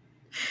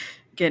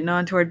 Getting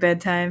on toward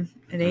bedtime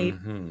at 8.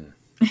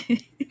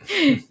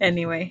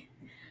 Anyway.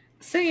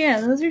 So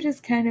yeah, those are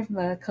just kind of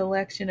a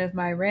collection of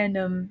my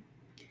random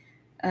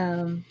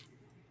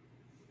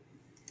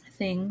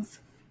things.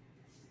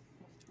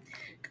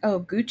 Oh,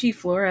 Gucci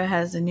Flora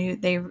has a new,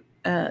 they have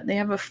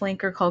a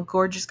flanker called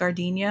Gorgeous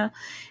Gardenia,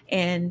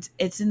 and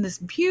it's in this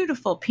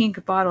beautiful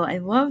pink bottle. I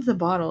love the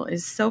bottle.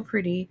 It's so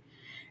pretty.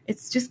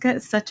 It's just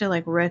got such a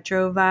like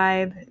retro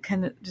vibe,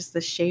 kind of just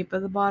the shape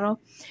of the bottle.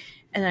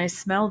 And I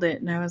smelled it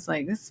and I was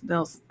like, this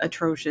smells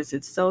atrocious.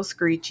 It's so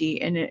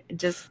screechy, and it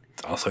just...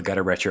 It's also got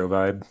a retro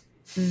vibe.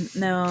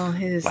 No,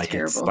 it is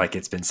terrible.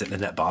 It's been sitting in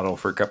that bottle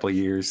for a couple of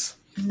years.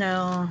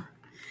 No,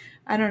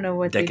 I don't know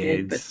what Decades. they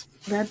did, but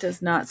that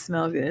does not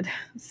smell good.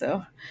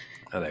 So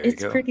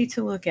it's pretty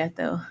to look at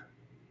though.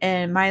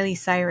 And Miley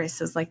Cyrus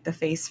is like the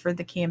face for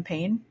the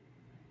campaign.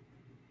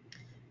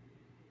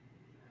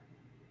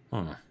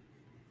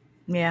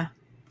 Yeah.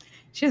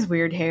 She has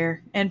weird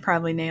hair and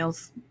probably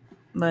nails,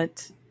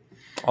 but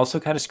also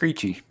kind of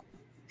screechy.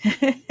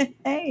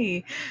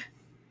 Hey,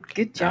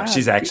 good job. No,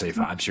 she's actually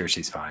fine. I'm sure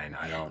she's fine.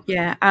 I don't.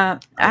 Yeah. I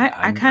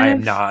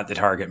am not the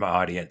target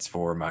audience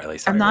for Miley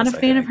Cyrus. I'm not a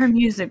fan of her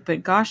music,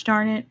 but gosh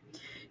darn it,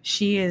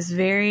 she is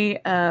very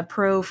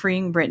pro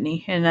freeing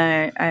Britney, and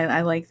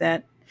I like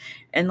that.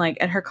 And like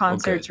at her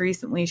concerts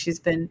recently, she's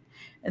been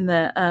in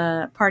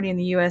the Party in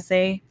the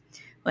USA.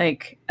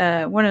 Like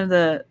one of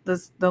the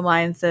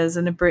line says,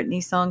 and a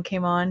Britney song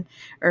came on,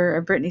 or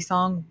a Britney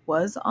song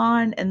was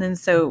on, and then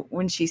so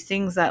when she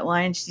sings that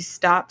line, she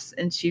stops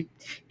and she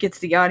gets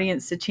the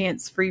audience to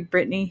chant "Free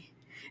Britney."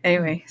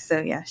 Anyway, so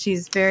yeah,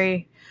 she's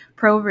very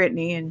pro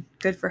Britney, and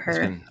good for her.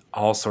 There's been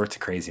all sorts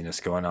of craziness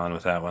going on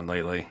with that one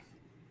lately.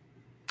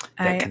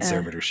 that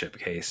conservatorship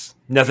case.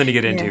 Nothing to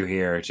get into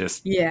here.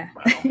 Just yeah.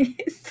 wow.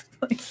 It's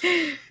like,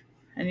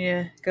 I need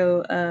to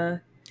go.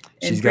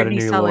 She's in got a Britney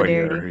new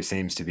solidarity. lawyer who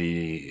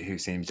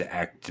seems to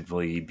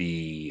actively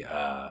be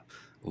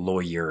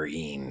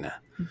lawyering.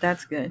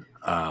 That's good.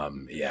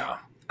 Yeah.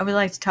 I would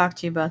like to talk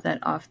to you about that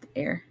off the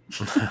air.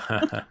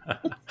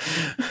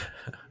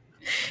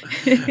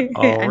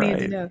 All I need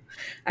to right. know.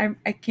 I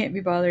can't be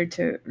bothered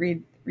to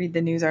read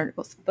the news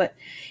articles. But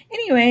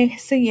anyway,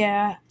 so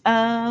yeah.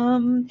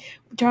 John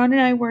and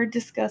I were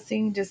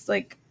discussing just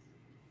like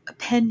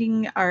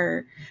pending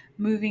our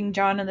moving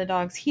John and the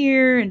dogs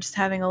here and just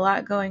having a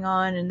lot going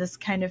on and this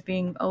kind of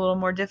being a little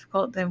more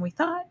difficult than we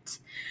thought.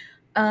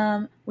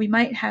 We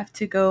might have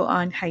to go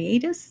on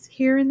hiatus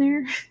here and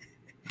there.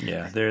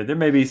 Yeah, there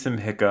may be some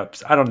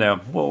hiccups. I don't know.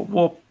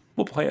 We'll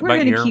play it We're by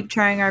going to ear. keep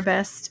trying our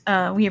best.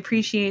 We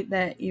appreciate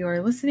that you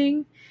are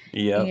listening.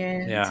 Yep.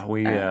 And Yeah,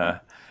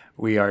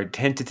 we are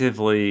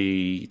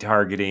tentatively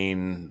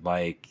targeting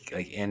like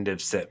end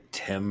of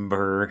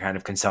September, kind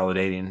of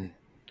consolidating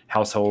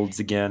households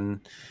again.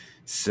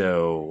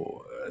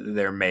 So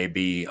there may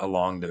be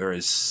there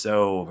is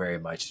so very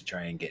much to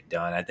try and get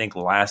done. I think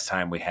last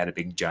time we had a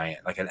big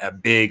giant, like a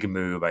big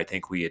move. I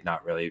think we had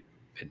not really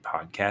been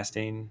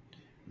podcasting.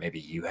 Maybe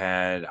you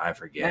had, I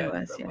forget,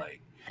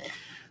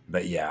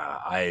 but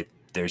yeah,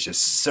 there's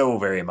just so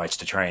very much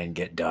to try and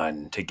get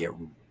done to get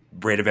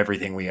rid of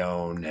everything we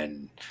own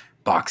and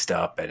boxed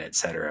up and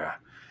etc.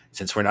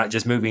 Since we're not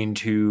just moving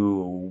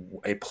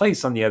to a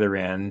place on the other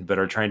end, but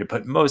are trying to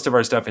put most of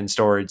our stuff in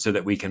storage so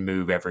that we can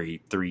move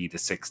every 3 to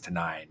 6 to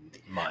 9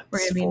 months. We're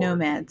going to be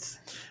nomads.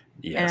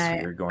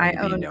 Yes, we're going to be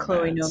nomads. I own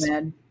Chloe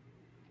Nomad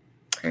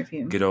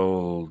perfume. Good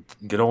old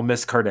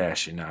Miss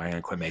Kardashian. I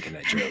ain't quit making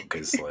that joke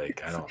because,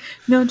 like, I don't.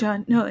 No,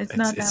 John. No, it's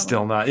not. It's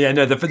still not. Yeah,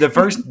 no. The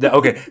first.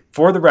 Okay,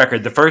 for the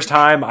record, the first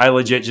time I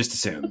legit just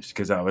assumed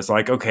because I was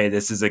like, okay,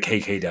 this is a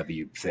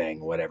KKW thing,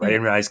 whatever. I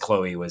didn't realize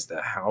Chloe was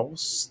the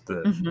house,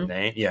 the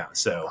name. Yeah,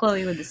 so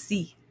Chloe with a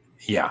C.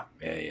 Yeah.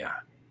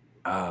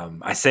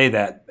 I say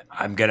that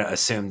I'm gonna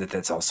assume that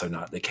that's also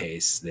not the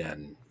case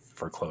then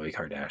for Khloe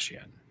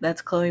Kardashian.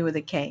 That's Chloe with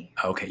a K.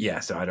 Okay, yeah.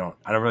 So I don't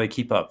really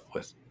keep up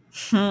with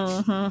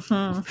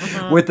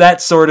that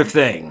sort of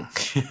thing.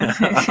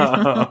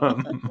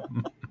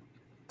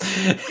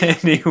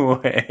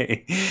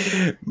 Anyway,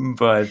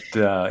 but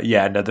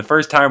the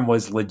first time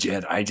was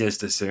legit. I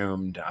just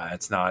assumed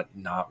it's not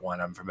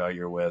one I'm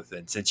familiar with,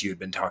 and since you had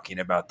been talking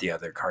about the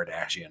other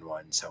Kardashian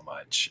one so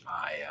much,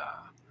 I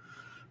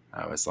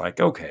was like,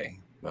 okay,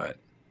 but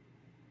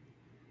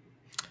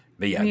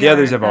yeah, the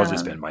others have all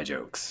just been my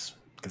jokes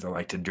because I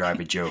like to drive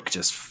a joke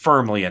just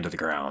firmly into the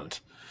ground.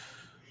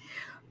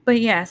 But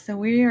yeah,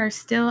 so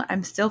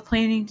I'm still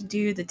planning to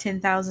do the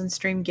 10,000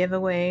 stream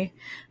giveaway.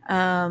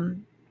 We're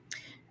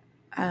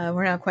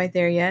not quite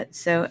there yet.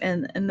 So,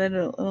 and then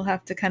it'll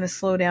have to kind of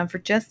slow down for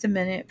just a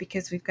minute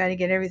because we've got to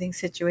get everything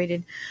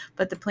situated.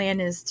 But the plan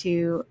is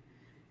to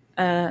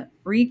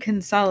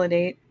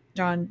reconsolidate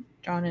John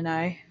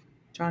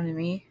and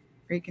me,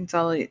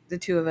 reconsolidate the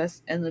two of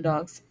us and the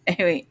dogs.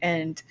 Anyway,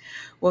 and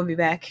we'll be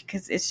back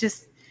because it's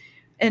just,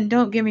 and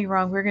don't get me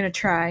wrong, we're going to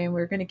try and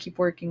we're going to keep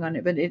working on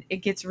it, but it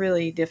gets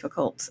really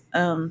difficult.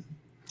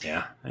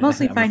 Yeah.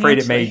 Mostly I'm afraid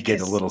it may get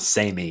a little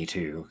samey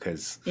too.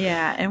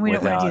 And we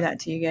don't want to do that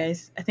to you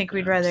guys. I think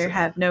we'd rather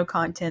have no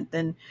content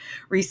than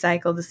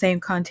recycle the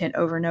same content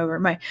over and over.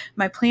 My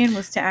plan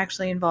was to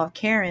actually involve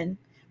Karen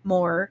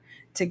more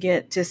to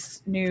get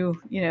just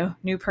new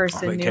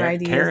person, new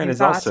ideas, Karen new is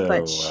thoughts, also,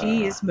 but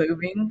she is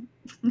moving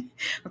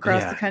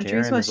across the country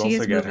as well. She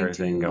is moving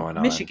to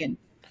Michigan.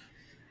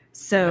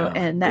 So,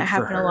 and that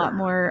happened a lot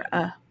more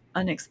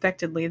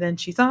unexpectedly than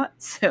she thought.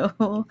 So,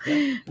 I'm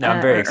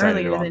very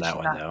excited on that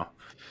one, though.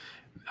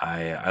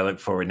 I look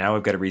forward. Now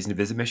we've got a reason to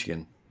visit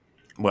Michigan.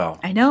 Well,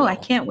 I know. I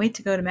can't wait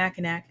to go to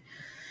Mackinac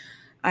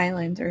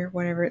Island or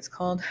whatever it's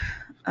called,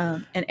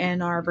 and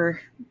Ann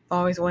Arbor.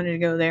 Always wanted to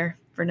go there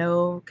for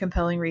no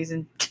compelling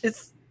reason.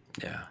 Just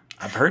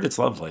I've heard it's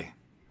lovely.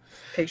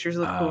 Pictures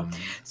look cool.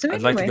 So anyway,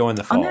 I'd like to go in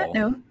the fall. On that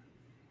note,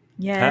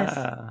 yes.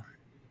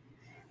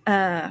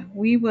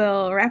 We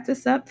will wrap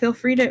this up. Feel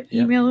free to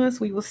email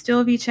us. We will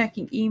still be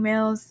checking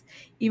emails,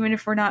 even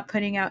if we're not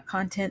putting out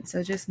content.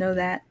 So just know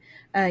that.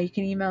 You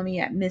can email me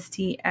at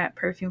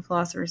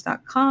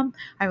misty@perfumephilosophers.com.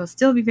 I will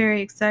still be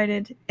very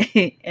excited.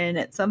 And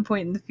at some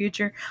point in the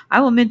future, I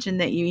will mention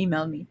that you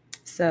emailed me.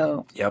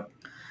 So,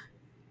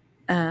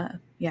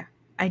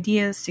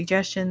 ideas,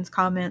 suggestions,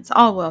 comments,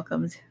 all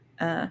welcomed.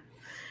 All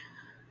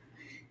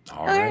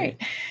right.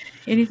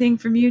 Anything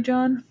from you,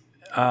 John?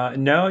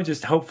 No,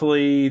 just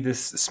hopefully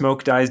this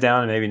smoke dies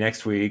down and maybe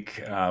next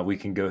week we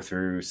can go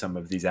through some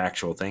of these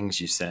actual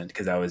things you sent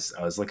because I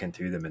was looking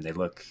through them and they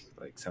look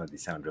like some of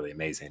these sound really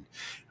amazing.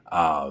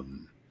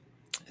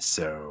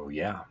 So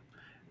yeah,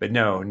 but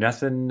no,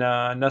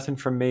 nothing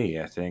from me.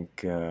 I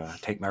think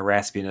take my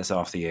raspiness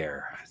off the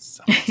air. It's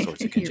all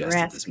sorts of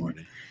congested this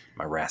morning.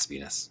 My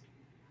raspiness.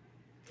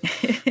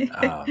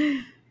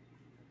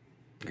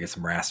 Get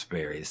some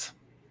raspberries.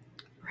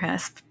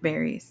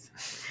 raspberries.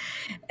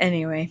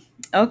 Anyway,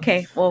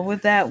 okay. Well,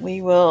 with that,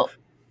 we will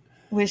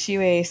wish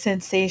you a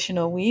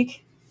sensational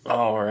week,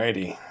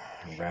 Alrighty.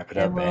 Wrap it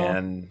and up we'll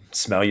and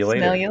smell you smell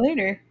later. you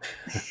later.